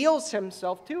reveals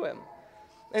Himself to him.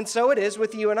 And so it is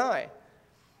with you and I.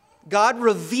 God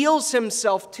reveals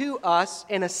Himself to us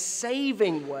in a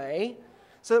saving way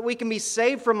so that we can be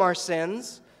saved from our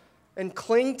sins and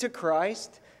cling to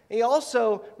Christ. He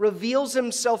also reveals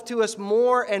Himself to us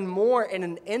more and more in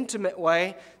an intimate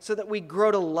way so that we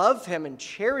grow to love Him and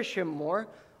cherish Him more,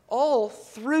 all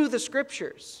through the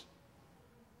Scriptures.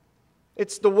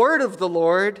 It's the word of the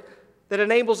Lord that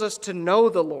enables us to know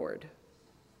the Lord.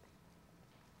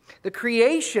 The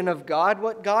creation of God,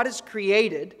 what God has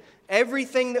created,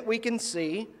 everything that we can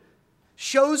see,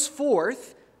 shows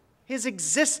forth His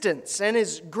existence and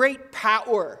His great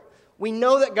power. We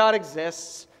know that God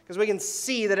exists because we can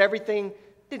see that everything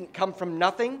didn't come from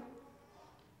nothing.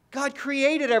 God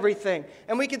created everything,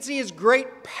 and we can see His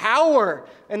great power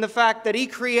in the fact that He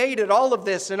created all of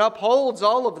this and upholds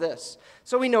all of this.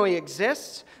 So we know He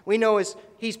exists, we know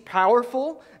He's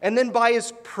powerful, and then by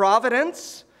His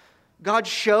providence, God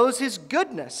shows His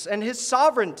goodness and His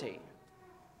sovereignty,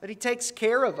 that He takes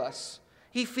care of us.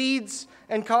 He feeds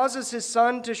and causes His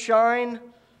sun to shine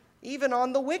even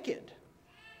on the wicked.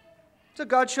 So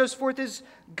God shows forth His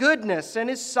goodness and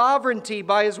His sovereignty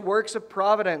by His works of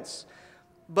providence.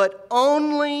 but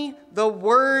only the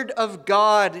Word of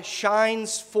God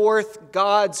shines forth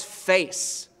God's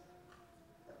face.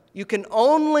 You can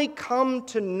only come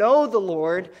to know the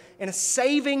Lord in a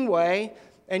saving way,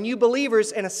 and you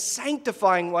believers in a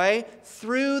sanctifying way,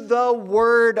 through the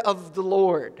Word of the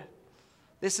Lord.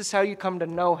 This is how you come to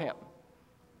know Him.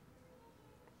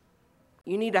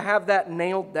 You need to have that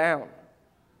nailed down.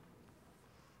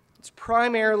 It's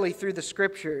primarily through the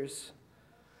Scriptures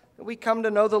that we come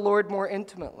to know the Lord more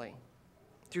intimately.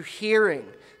 Through hearing,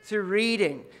 through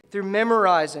reading, through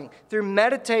memorizing, through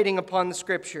meditating upon the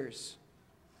Scriptures.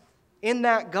 In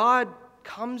that, God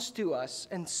comes to us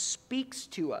and speaks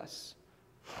to us.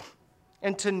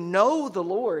 And to know the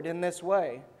Lord in this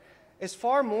way is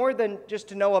far more than just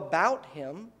to know about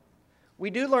Him. We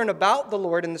do learn about the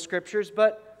Lord in the Scriptures,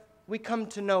 but we come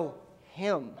to know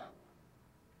Him.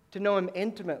 To know Him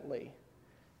intimately.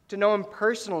 To know Him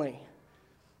personally.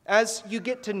 As you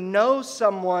get to know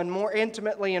someone more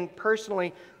intimately and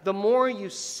personally, the more you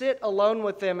sit alone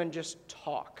with them and just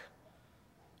talk.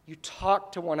 You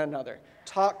talk to one another.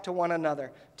 Talk to one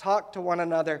another. Talk to one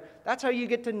another. That's how you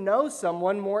get to know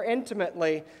someone more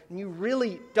intimately. And you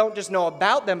really don't just know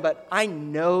about them, but I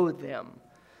know them.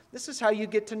 This is how you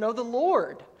get to know the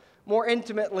Lord more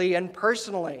intimately and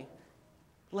personally.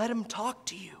 Let Him talk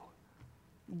to you.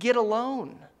 Get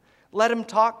alone. Let Him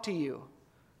talk to you.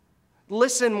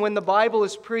 Listen when the Bible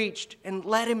is preached and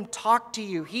let Him talk to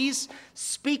you. He's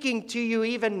speaking to you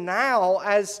even now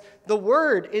as the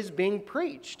Word is being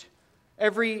preached.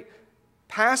 Every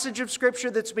passage of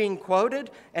Scripture that's being quoted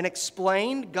and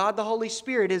explained, God the Holy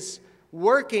Spirit is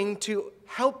working to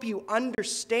help you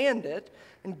understand it,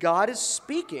 and God is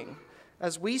speaking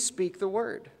as we speak the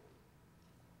Word.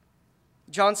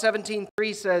 John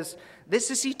 17:3 says,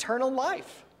 "This is eternal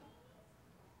life.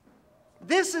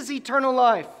 This is eternal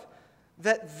life,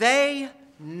 that they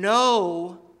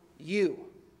know you."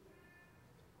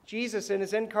 Jesus, in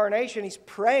His incarnation, He's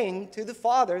praying to the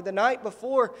Father the night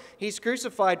before He's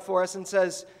crucified for us and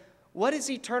says, what is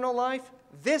eternal life?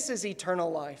 This is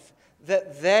eternal life,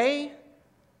 that they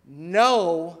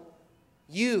know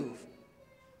you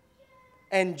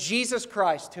and Jesus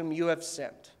Christ, whom you have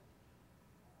sent.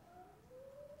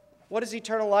 What does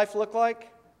eternal life look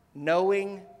like?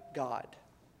 Knowing God.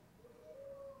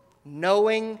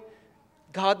 Knowing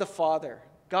God the Father,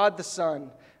 God the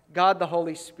Son, God the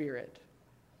Holy Spirit.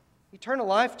 Eternal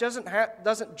life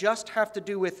doesn't just have to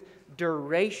do with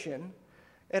duration.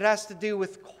 It has to do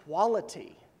with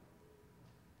quality.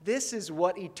 This is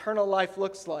what eternal life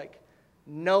looks like,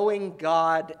 knowing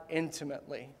God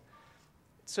intimately.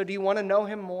 So do you want to know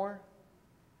Him more?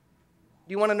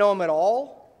 Do you want to know Him at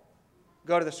all?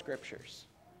 Go to the Scriptures.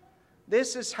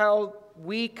 This is how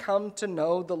we come to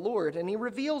know the Lord, and He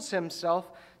reveals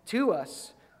Himself to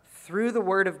us through the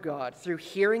Word of God, through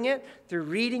hearing it, through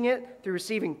reading it, through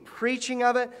receiving preaching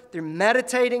of it, through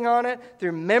meditating on it,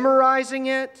 through memorizing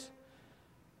it.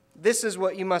 This is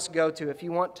what you must go to if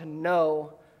you want to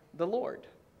know the Lord.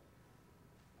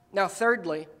 Now,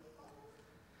 thirdly,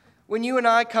 when you and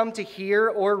I come to hear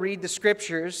or read the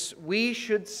Scriptures, we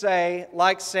should say,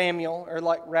 like Samuel, or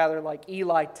like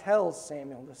Eli tells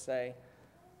Samuel to say,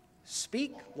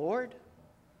 "Speak, Lord,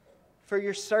 for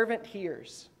your servant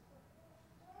hears."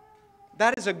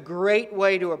 That is a great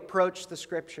way to approach the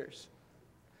Scriptures.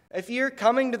 If you're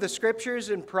coming to the Scriptures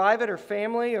in private or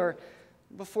family, or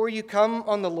before you come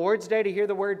on the Lord's Day to hear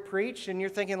the Word preached, and you're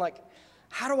thinking like,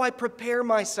 how do I prepare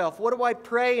myself? What do I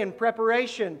pray in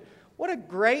preparation? What a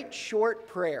great short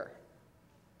prayer.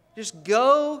 Just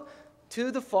go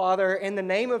to the Father in the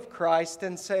name of Christ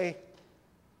and say,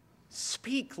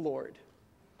 "Speak, Lord,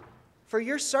 for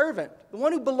your servant, the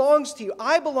one who belongs to you.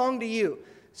 I belong to you.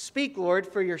 Speak, Lord,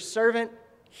 for your servant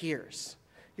hears."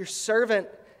 Your servant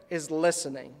is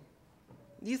listening.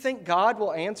 Do you think God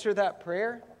will answer that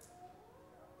prayer?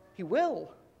 He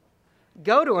will.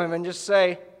 Go to Him and just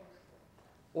say,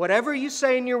 "Whatever you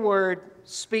say in your word,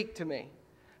 speak to me.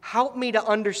 Help me to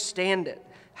understand it.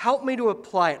 Help me to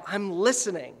apply it. I'm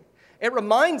listening." It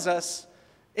reminds us,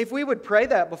 if we would pray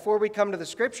that before we come to the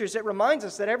Scriptures, it reminds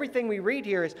us that everything we read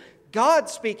here is God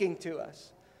speaking to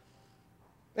us.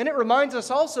 And it reminds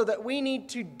us also that we need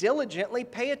to diligently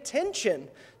pay attention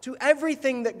to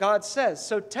everything that God says.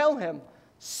 So tell Him,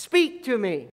 "Speak to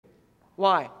me."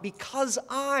 Why? Because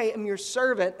I am your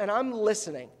servant and I'm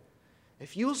listening.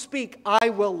 If you'll speak, I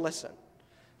will listen.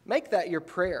 Make that your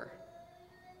prayer.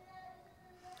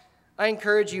 I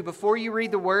encourage you, before you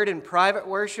read the Word in private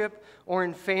worship or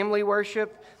in family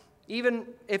worship, even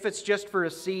if it's just for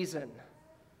a season,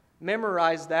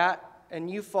 memorize that. And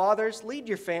you fathers, lead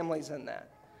your families in that.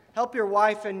 Help your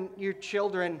wife and your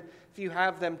children if you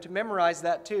have them, to memorize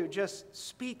that too. Just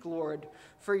speak, Lord,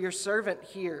 for your servant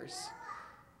hears.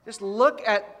 Just look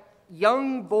at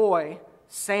young boy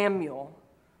Samuel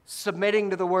submitting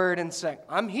to the word and saying,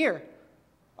 I'm here.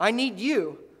 I need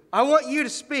you. I want you to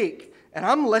speak, and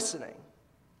I'm listening.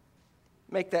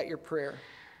 Make that your prayer.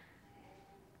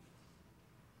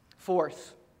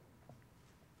 Fourth,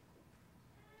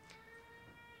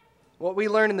 what we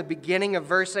learn in the beginning of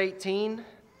verse 18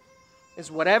 is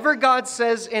whatever God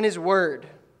says in His Word,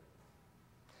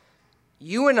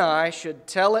 you and I should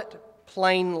tell it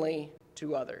plainly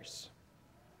to others,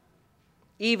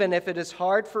 even if it is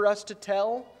hard for us to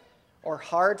tell or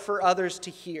hard for others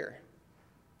to hear.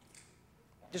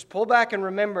 Just pull back and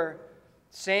remember,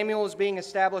 Samuel is being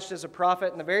established as a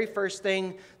prophet, and the very first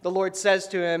thing the Lord says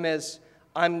to him is,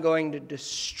 I'm going to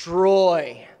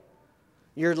destroy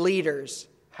your leader's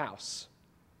house.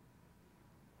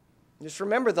 Just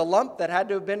remember the lump that had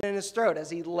to have been in his throat as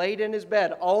he laid in his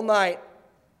bed all night.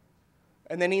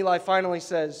 And then Eli finally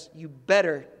says, you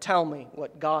better tell me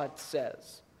what God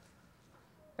says.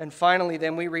 And finally,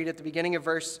 then we read at the beginning of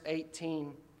verse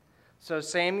 18, so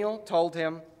Samuel told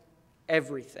him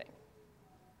everything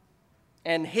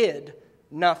and hid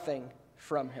nothing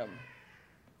from him.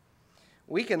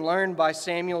 We can learn by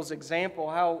Samuel's example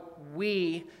how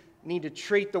we need to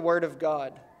treat the Word of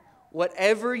God.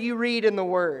 Whatever you read in the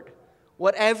Word,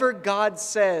 whatever God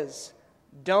says,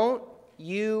 don't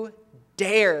you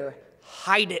dare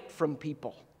hide it from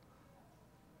people.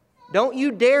 Don't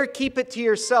you dare keep it to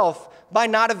yourself by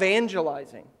not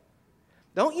evangelizing.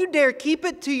 Don't you dare keep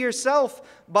it to yourself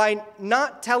by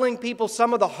not telling people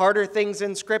some of the harder things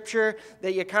in Scripture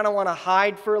that you kind of want to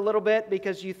hide for a little bit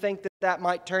because you think that that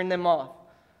might turn them off.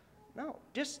 No,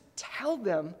 just tell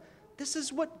them this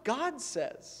is what God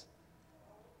says.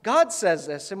 God says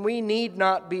this, and we need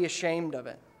not be ashamed of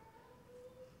it.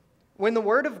 When the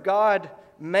Word of God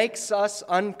makes us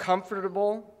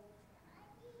uncomfortable,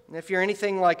 and if you're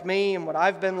anything like me and what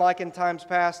I've been like in times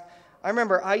past, I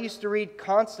remember I used to read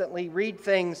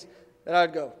things that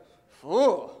I'd go,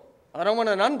 oh, I don't want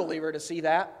an unbeliever to see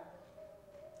that.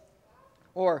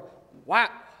 Or, wow,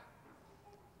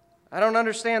 I don't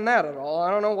understand that at all.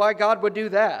 I don't know why God would do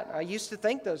that. I used to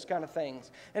think those kind of things.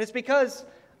 And it's because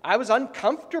I was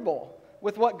uncomfortable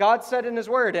with what God said in His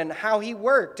Word and how He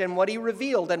worked and what He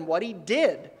revealed and what He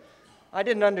did. I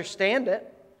didn't understand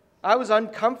it. I was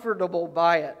uncomfortable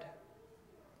by it.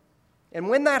 And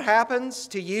when that happens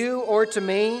to you or to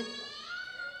me,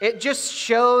 it just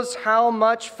shows how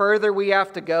much further we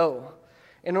have to go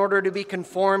in order to be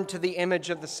conformed to the image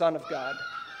of the Son of God.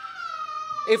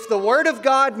 If the Word of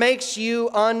God makes you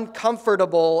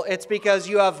uncomfortable, it's because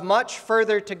you have much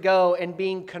further to go in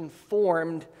being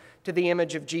conformed to the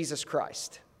image of Jesus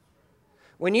Christ.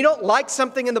 When you don't like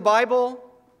something in the Bible,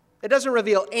 it doesn't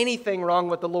reveal anything wrong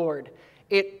with the Lord.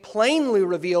 It plainly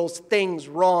reveals things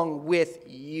wrong with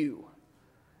you.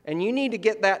 And you need to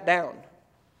get that down.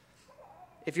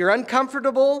 If you're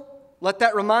uncomfortable, let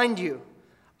that remind you,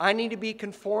 I need to be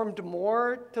conformed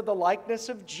more to the likeness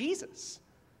of Jesus.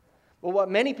 But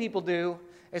what many people do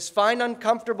is find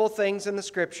uncomfortable things in the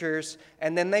Scriptures,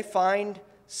 and then they find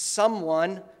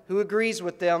someone who agrees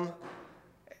with them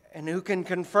and who can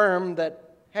confirm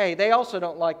that, hey, they also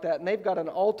don't like that, and they've got an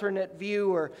alternate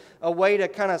view or a way to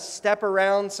kind of step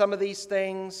around some of these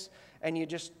things, and you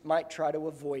just might try to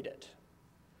avoid it.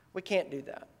 We can't do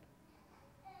that.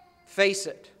 Face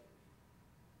it.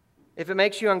 If it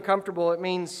makes you uncomfortable, it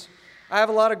means I have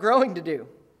a lot of growing to do.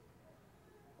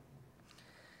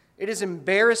 It is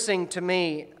embarrassing to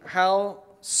me how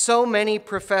so many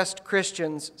professed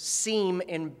Christians seem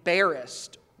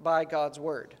embarrassed by God's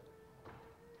Word.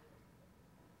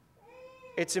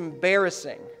 It's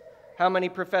embarrassing how many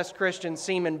professed Christians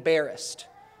seem embarrassed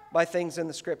by things in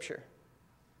the Scripture.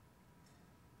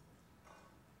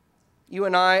 You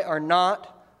and I are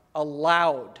not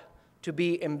allowed to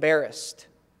be embarrassed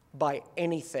by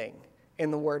anything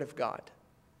in the Word of God.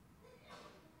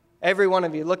 Every one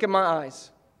of you, look in my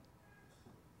eyes.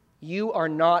 You are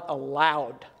not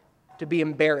allowed to be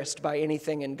embarrassed by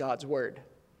anything in God's Word.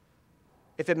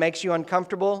 If it makes you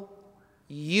uncomfortable,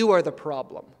 you are the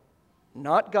problem,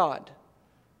 not God.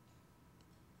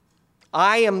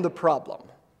 I am the problem,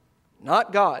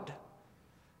 not God.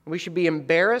 We should be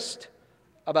embarrassed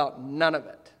about none of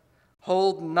it.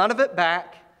 Hold none of it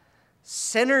back.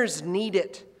 Sinners need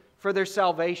it for their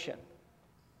salvation.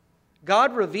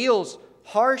 God reveals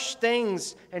harsh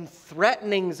things and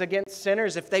threatenings against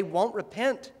sinners if they won't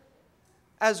repent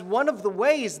as one of the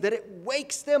ways that it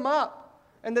wakes them up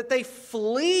and that they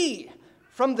flee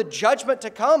from the judgment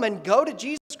to come and go to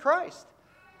Jesus Christ.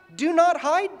 Do not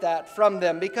hide that from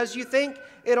them because you think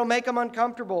it'll make them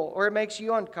uncomfortable or it makes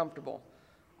you uncomfortable.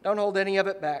 Don't hold any of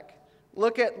it back.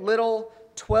 Look at little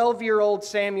 12-year-old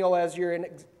Samuel as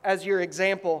your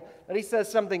example. That he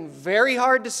says something very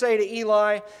hard to say to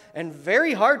Eli and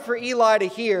very hard for Eli to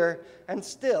hear, and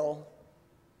still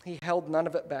he held none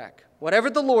of it back. Whatever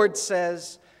the Lord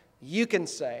says, you can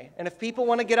say. And if people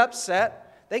want to get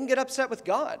upset, they can get upset with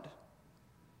God.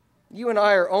 You and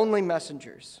I are only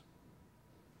messengers.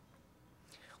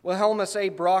 Wilhelmus A.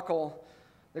 Brockel,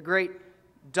 the great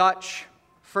Dutch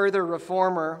further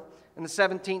reformer in the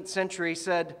 17th century,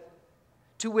 said,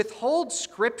 "To withhold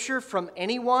Scripture from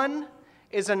anyone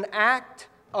is an act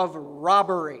of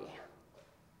robbery,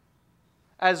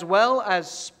 as well as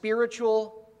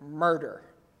spiritual murder."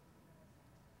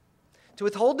 To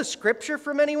withhold the Scripture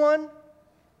from anyone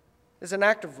is an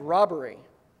act of robbery,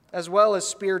 as well as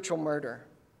spiritual murder.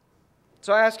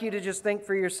 So I ask you to just think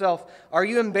for yourself, are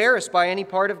you embarrassed by any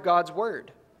part of God's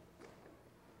Word?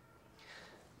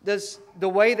 Does the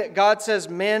way that God says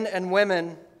men and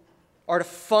women are to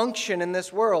function in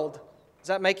this world, does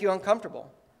that make you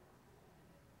uncomfortable?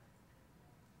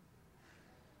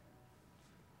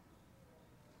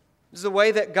 Does the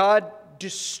way that God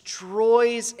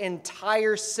destroys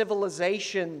entire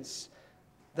civilizations,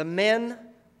 the men,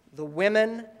 the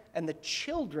women, and the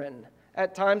children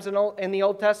at times in the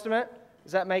Old Testament,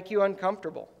 does that make you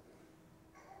uncomfortable?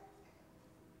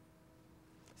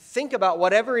 Think about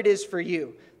whatever it is for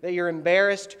you that you're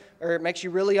embarrassed or it makes you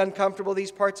really uncomfortable,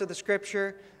 these parts of the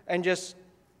Scripture, and just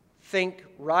think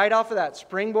right off of that,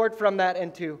 springboard from that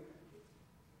into,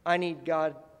 I need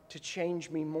God to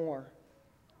change me more.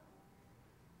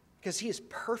 Because He is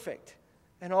perfect,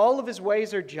 and all of His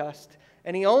ways are just,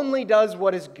 and He only does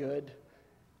what is good.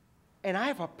 And I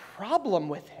have a problem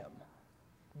with Him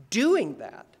doing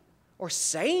that or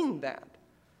saying that.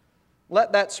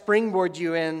 Let that springboard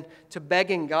you in to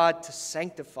begging God to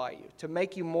sanctify you, to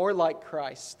make you more like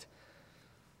Christ.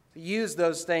 To use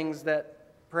those things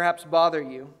that perhaps bother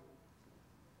you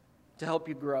to help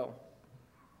you grow.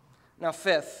 Now,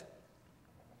 fifth,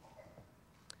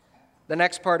 the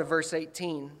next part of verse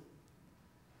 18.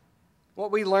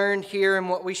 What we learned here and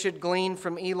what we should glean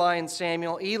from Eli and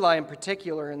Samuel, Eli in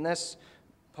particular in this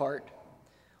part,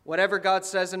 whatever God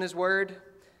says in His Word,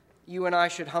 you and I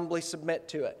should humbly submit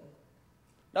to it.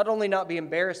 Not only not be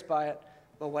embarrassed by it,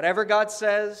 but whatever God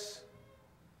says,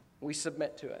 we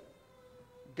submit to it.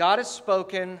 God has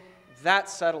spoken, that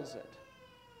settles it.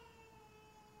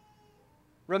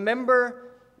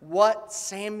 Remember what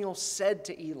Samuel said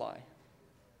to Eli.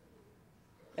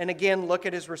 And again, look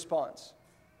at his response.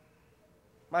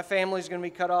 My family's going to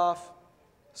be cut off.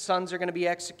 Sons are going to be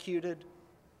executed.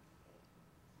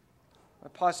 My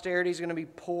posterity is going to be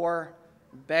poor,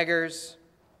 beggars.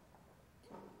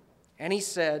 And he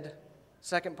said,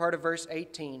 second part of verse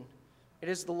 18, it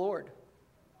is the Lord.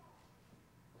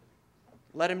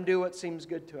 Let him do what seems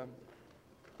good to him.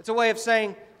 It's a way of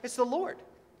saying, it's the Lord.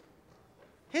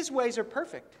 His ways are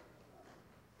perfect.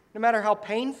 No matter how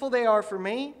painful they are for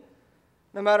me,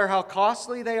 no matter how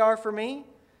costly they are for me,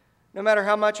 no matter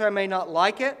how much I may not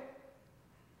like it,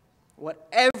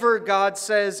 whatever God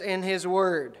says in His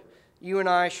Word, you and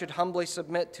I should humbly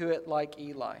submit to it like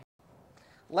Eli.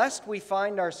 Lest we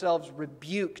find ourselves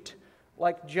rebuked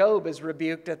like Job is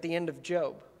rebuked at the end of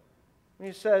Job.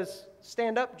 He says,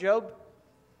 stand up, Job.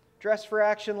 Dress for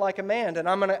action like a man. And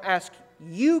I'm going to ask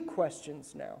you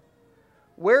questions now.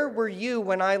 Where were you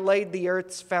when I laid the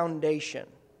earth's foundation?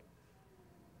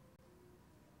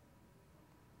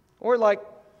 Or like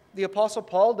the Apostle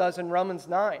Paul does in Romans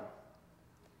 9,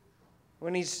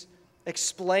 when he's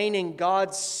explaining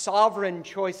God's sovereign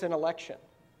choice and election.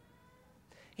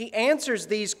 He answers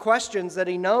these questions that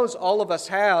he knows all of us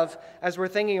have as we're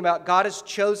thinking about God has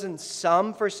chosen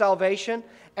some for salvation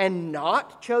and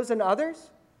not chosen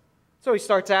others. So he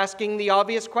starts asking the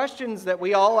obvious questions that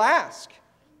we all ask.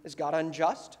 Is God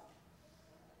unjust?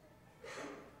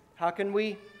 How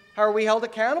are we held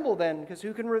accountable then? Because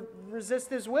who can resist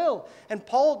His will? And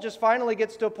Paul just finally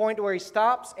gets to a point where he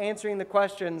stops answering the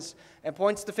questions and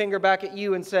points the finger back at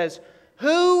you and says,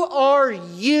 who are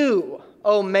you,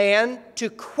 O man,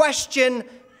 to question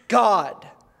God?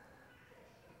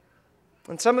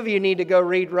 And some of you need to go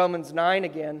read Romans 9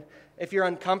 again if you're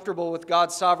uncomfortable with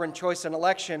God's sovereign choice and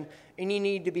election, and you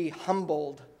need to be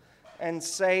humbled and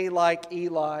say like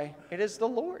Eli, it is the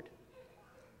Lord.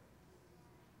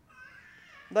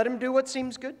 Let him do what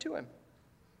seems good to him.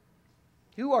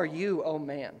 Who are you, O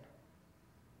man?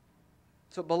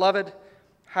 So, beloved,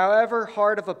 however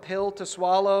hard of a pill to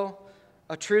swallow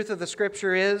a truth of the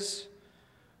Scripture is,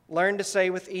 learn to say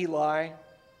with Eli,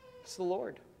 it's the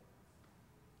Lord.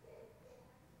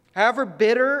 However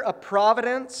bitter a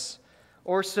providence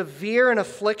or severe an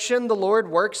affliction the Lord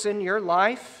works in your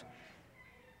life,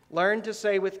 learn to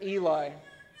say with Eli,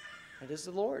 "It is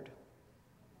the Lord.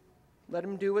 Let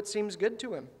him do what seems good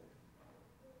to him."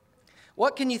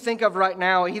 What can you think of right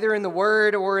now, either in the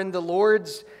Word or in the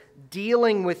Lord's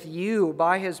dealing with you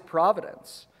by His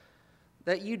providence,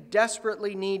 that you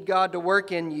desperately need God to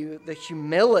work in you the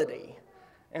humility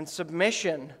and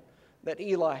submission that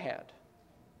Eli had?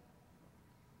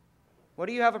 What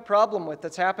do you have a problem with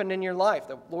that's happened in your life?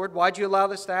 Lord, why'd you allow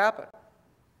this to happen?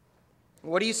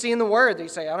 What do you see in the Word that you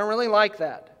say, I don't really like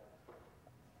that?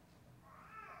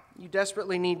 You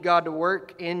desperately need God to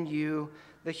work in you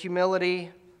the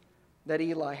humility that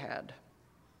Eli had,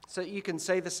 so that you can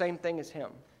say the same thing as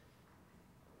him.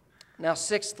 Now,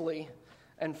 sixthly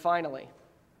and finally,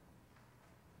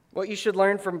 what you should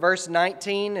learn from verse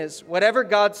 19 is whatever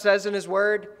God says in His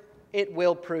Word, it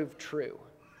will prove true.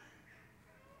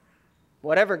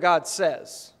 Whatever God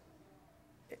says,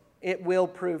 it will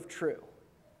prove true.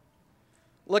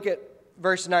 Look at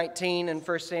verse 19 in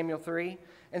 1 Samuel 3.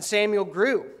 And Samuel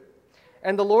grew,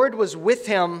 and the Lord was with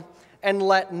him, and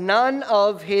let none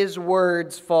of his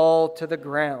words fall to the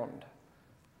ground.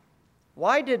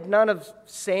 Why did none of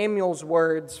Samuel's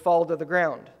words fall to the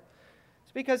ground?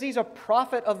 It's because he's a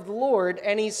prophet of the Lord,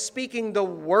 and he's speaking the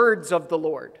words of the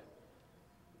Lord.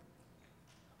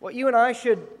 What you and I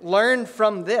should learn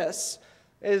from this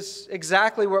is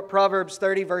exactly what Proverbs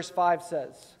 30 verse 5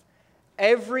 says.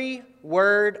 Every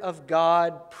word of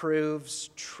God proves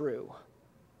true.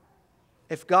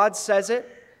 If God says it,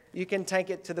 you can take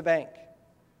it to the bank.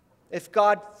 If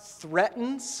God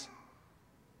threatens,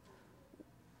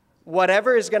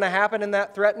 whatever is going to happen in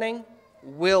that threatening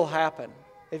will happen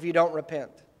if you don't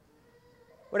repent.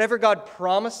 Whatever God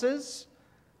promises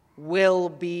will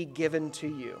be given to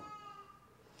you.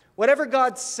 Whatever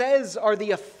God says are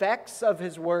the effects of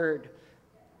His Word.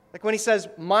 Like when He says,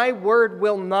 my word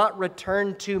will not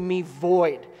return to me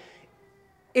void.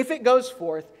 If it goes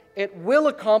forth, it will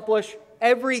accomplish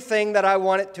everything that I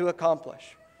want it to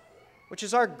accomplish, which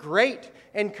is our great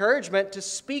encouragement to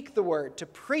speak the Word, to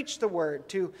preach the Word,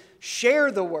 to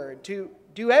share the Word, to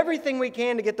do everything we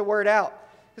can to get the Word out.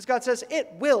 Because God says,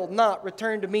 it will not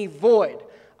return to me void.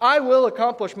 I will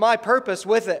accomplish my purpose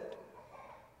with it.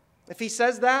 If He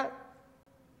says that,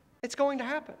 it's going to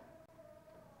happen.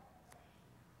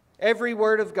 Every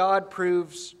word of God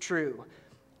proves true.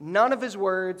 None of His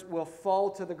words will fall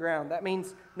to the ground. That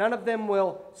means none of them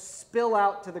will spill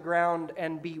out to the ground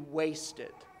and be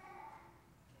wasted.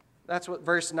 That's what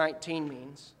verse 19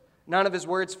 means. None of His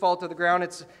words fall to the ground.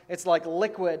 It's like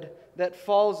liquid that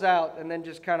falls out and then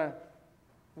just kind of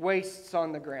wastes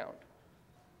on the ground.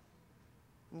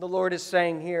 And the Lord is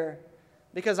saying here,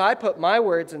 because I put my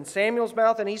words in Samuel's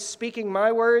mouth and he's speaking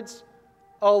my words,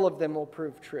 all of them will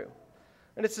prove true.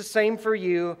 And it's the same for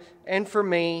you and for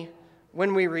me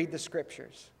when we read the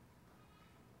Scriptures.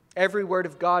 Every word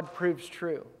of God proves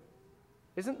true.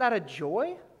 Isn't that a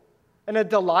joy and a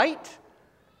delight?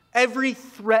 Every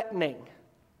threatening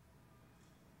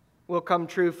will come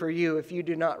true for you if you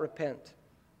do not repent.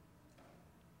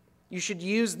 You should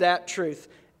use that truth.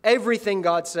 Everything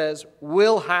God says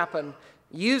will happen.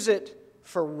 Use it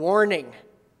for warning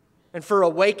and for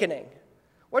awakening.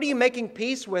 What are you making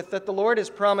peace with that the Lord has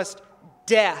promised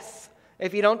death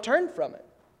if you don't turn from it?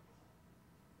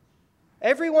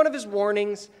 Every one of His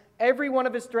warnings, every one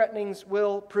of His threatenings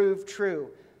will prove true.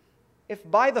 If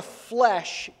by the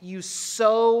flesh you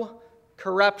sow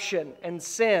corruption and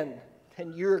sin,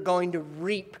 then you're going to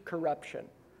reap corruption.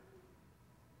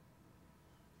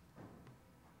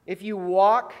 If you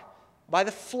walk by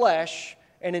the flesh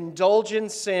and indulge in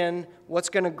sin, what's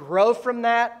going to grow from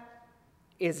that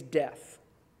is death.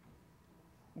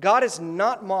 God is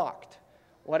not mocked.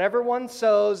 Whatever one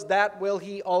sows, that will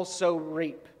He also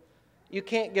reap. You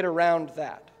can't get around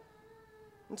that.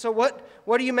 And so what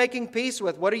are you making peace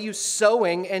with? What are you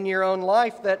sowing in your own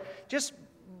life that just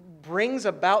brings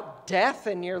about death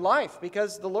in your life?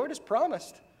 Because the Lord has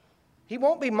promised He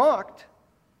won't be mocked.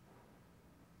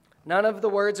 None of the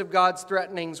words of God's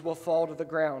threatenings will fall to the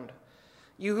ground.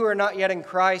 You who are not yet in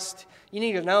Christ, you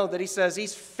need to know that He says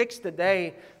He's fixed a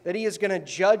day that He is going to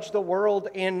judge the world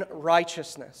in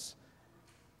righteousness.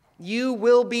 You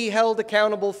will be held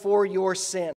accountable for your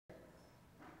sin.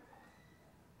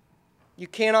 You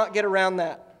cannot get around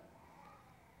that.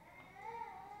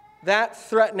 That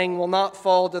threatening will not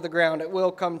fall to the ground. It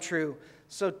will come true.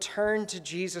 So turn to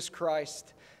Jesus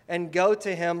Christ and go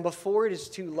to Him before it is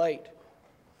too late.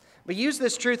 But use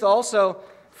this truth also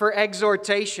for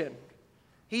exhortation.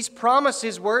 He's promised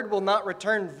His word will not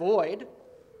return void,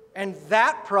 and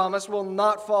that promise will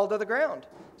not fall to the ground.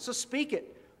 So speak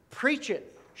it, preach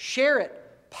it, share it,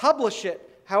 publish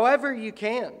it, however you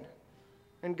can.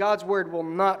 And God's word will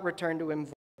not return to him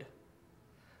void.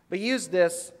 But use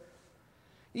this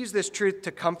truth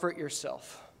to comfort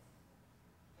yourself.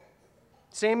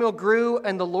 Samuel grew,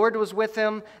 and the Lord was with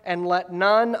him, and let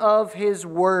none of his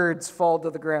words fall to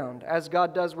the ground. As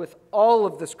God does with all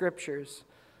of the Scriptures,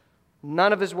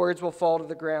 none of his words will fall to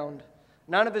the ground.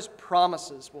 None of his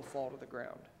promises will fall to the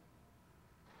ground.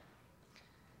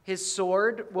 His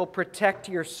sword will protect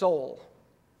your soul.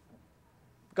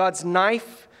 God's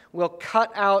knife will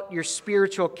cut out your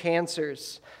spiritual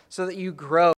cancers so that you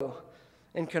grow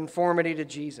in conformity to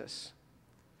Jesus.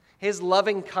 His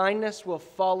loving kindness will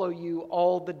follow you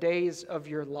all the days of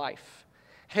your life.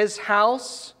 His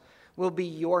house will be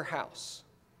your house.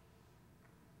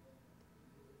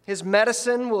 His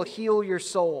medicine will heal your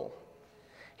soul.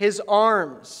 His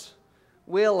arms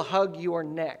will hug your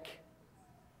neck.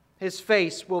 His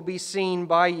face will be seen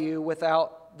by you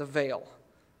without the veil.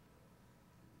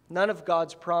 None of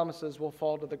God's promises will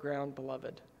fall to the ground,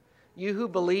 beloved. You who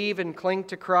believe and cling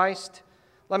to Christ,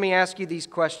 let me ask you these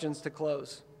questions to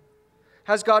close.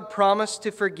 Has God promised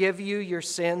to forgive you your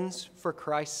sins for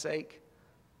Christ's sake?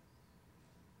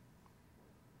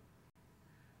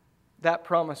 That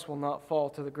promise will not fall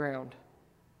to the ground.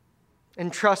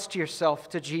 Entrust yourself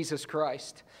to Jesus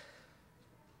Christ.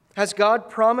 Has God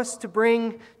promised to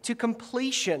bring to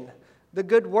completion the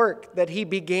good work that He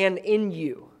began in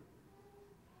you?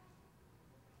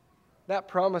 That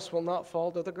promise will not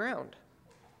fall to the ground.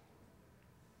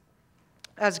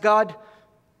 Has God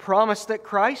promised that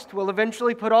Christ will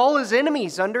eventually put all His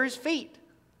enemies under His feet?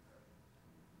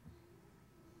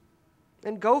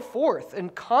 And go forth in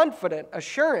confident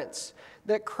assurance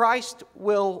that Christ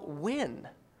will win.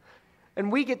 And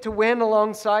we get to win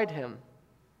alongside Him.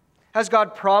 Has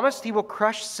God promised He will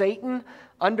crush Satan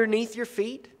underneath your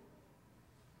feet?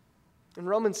 In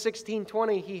Romans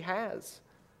 16:20, He has.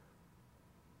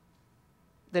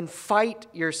 Then fight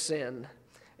your sin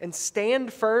and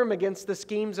stand firm against the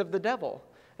schemes of the devil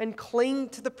and cling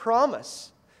to the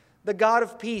promise. The God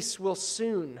of peace will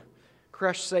soon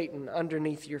crush Satan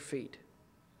underneath your feet.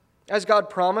 Has God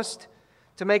promised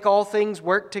to make all things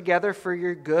work together for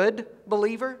your good,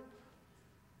 believer?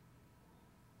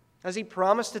 Has He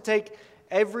promised to take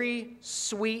every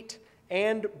sweet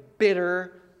and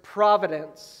bitter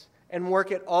providence and work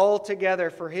it all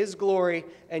together for His glory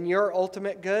and your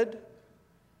ultimate good?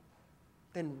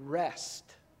 Then rest.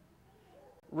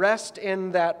 Rest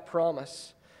in that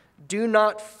promise. Do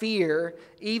not fear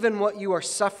even what you are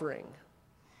suffering.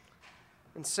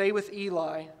 And say with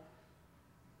Eli,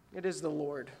 it is the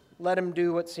Lord. Let Him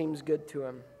do what seems good to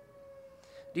Him.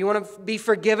 Do you want to be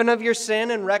forgiven of your sin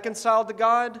and reconciled to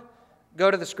God? Go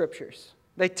to the Scriptures.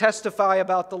 They testify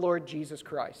about the Lord Jesus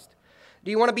Christ.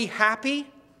 Do you want to be happy?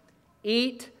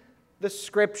 Eat the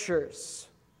Scriptures.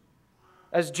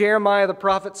 As Jeremiah the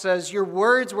prophet says, your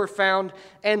words were found,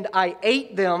 and I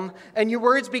ate them, and your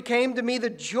words became to me the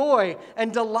joy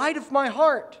and delight of my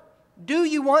heart. Do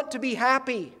you want to be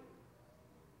happy?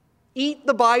 Eat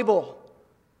the Bible.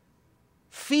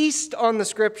 Feast on the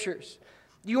Scriptures.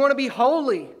 Do you want to be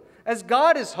holy as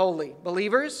God is holy,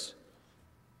 believers?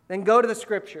 Then go to the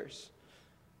Scriptures.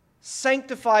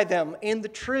 Sanctify them in the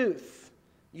truth.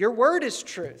 Your word is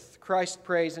truth, Christ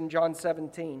prays in John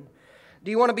 17. Do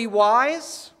you want to be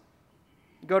wise?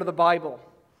 Go to the Bible.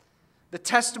 The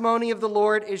testimony of the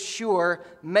Lord is sure,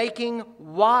 making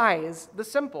wise the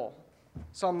simple.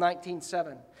 Psalm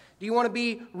 19:7. Do you want to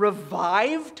be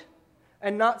revived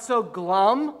and not so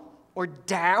glum or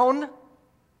down?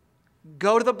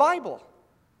 Go to the Bible.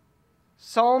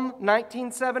 Psalm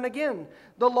 19:7 again.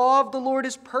 The law of the Lord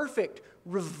is perfect,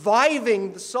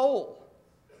 reviving the soul.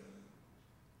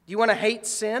 Do you want to hate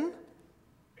sin?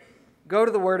 Go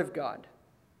to the Word of God.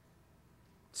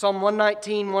 Psalm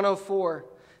 119:104.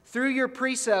 Through your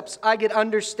precepts I get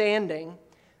understanding.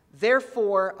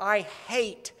 Therefore I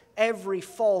hate every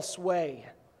false way.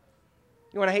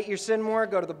 You want to hate your sin more?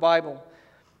 Go to the Bible.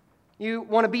 You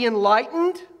want to be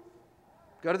enlightened?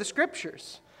 Go to the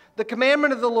Scriptures. The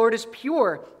commandment of the Lord is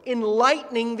pure,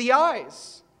 enlightening the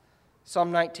eyes.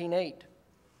 Psalm 19:8.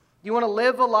 You want to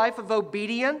live a life of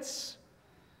obedience?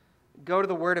 Go to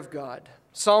the Word of God.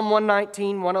 Psalm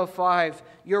 119:105.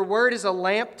 Your word is a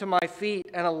lamp to my feet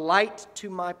and a light to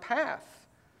my path.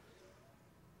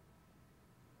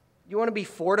 You want to be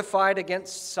fortified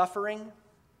against suffering?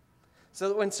 So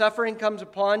that when suffering comes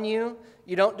upon you,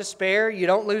 you don't despair, you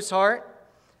don't lose heart.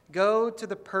 Go to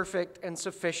the perfect and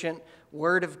sufficient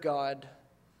Word of God.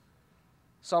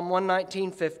 Psalm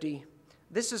 119:50.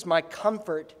 This is my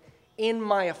comfort in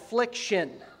my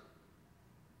affliction.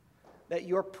 that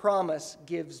your promise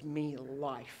gives me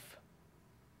life.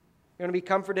 You want to be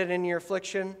comforted in your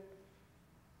affliction?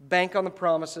 Bank on the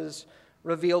promises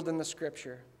revealed in the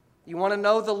Scripture. You want to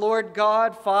know the Lord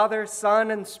God, Father, Son,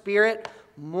 and Spirit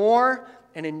more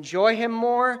and enjoy Him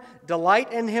more,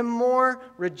 delight in Him more,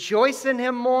 rejoice in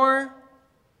Him more?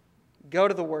 Go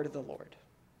to the Word of the Lord.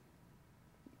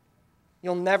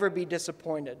 You'll never be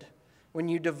disappointed when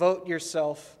you devote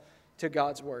yourself to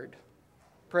God's Word.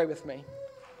 Pray with me.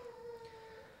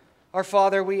 Our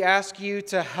Father, we ask you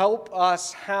to help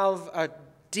us have a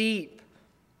deep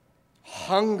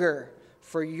hunger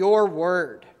for your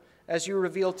Word as you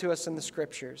reveal to us in the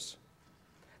Scriptures.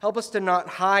 Help us to not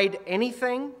hide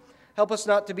anything. Help us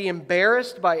not to be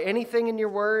embarrassed by anything in your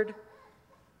Word.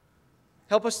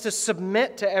 Help us to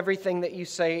submit to everything that you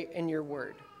say in your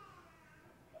Word.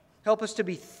 Help us to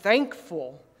be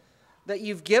thankful that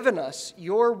you've given us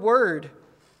your Word,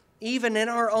 even in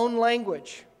our own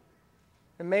language.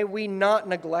 And may we not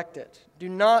neglect it. Do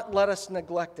not let us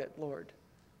neglect it, Lord.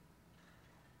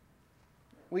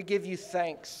 We give you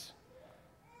thanks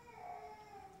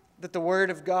that the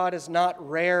Word of God is not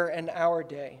rare in our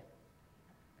day,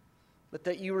 but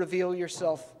that you reveal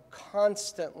yourself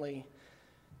constantly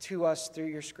to us through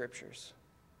your Scriptures.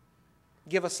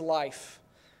 Give us life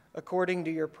according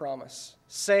to your promise.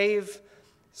 Save,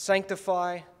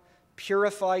 sanctify,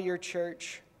 purify your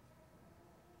church.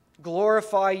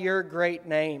 Glorify your great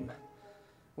name.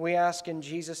 We ask in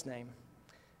Jesus' name.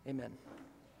 Amen.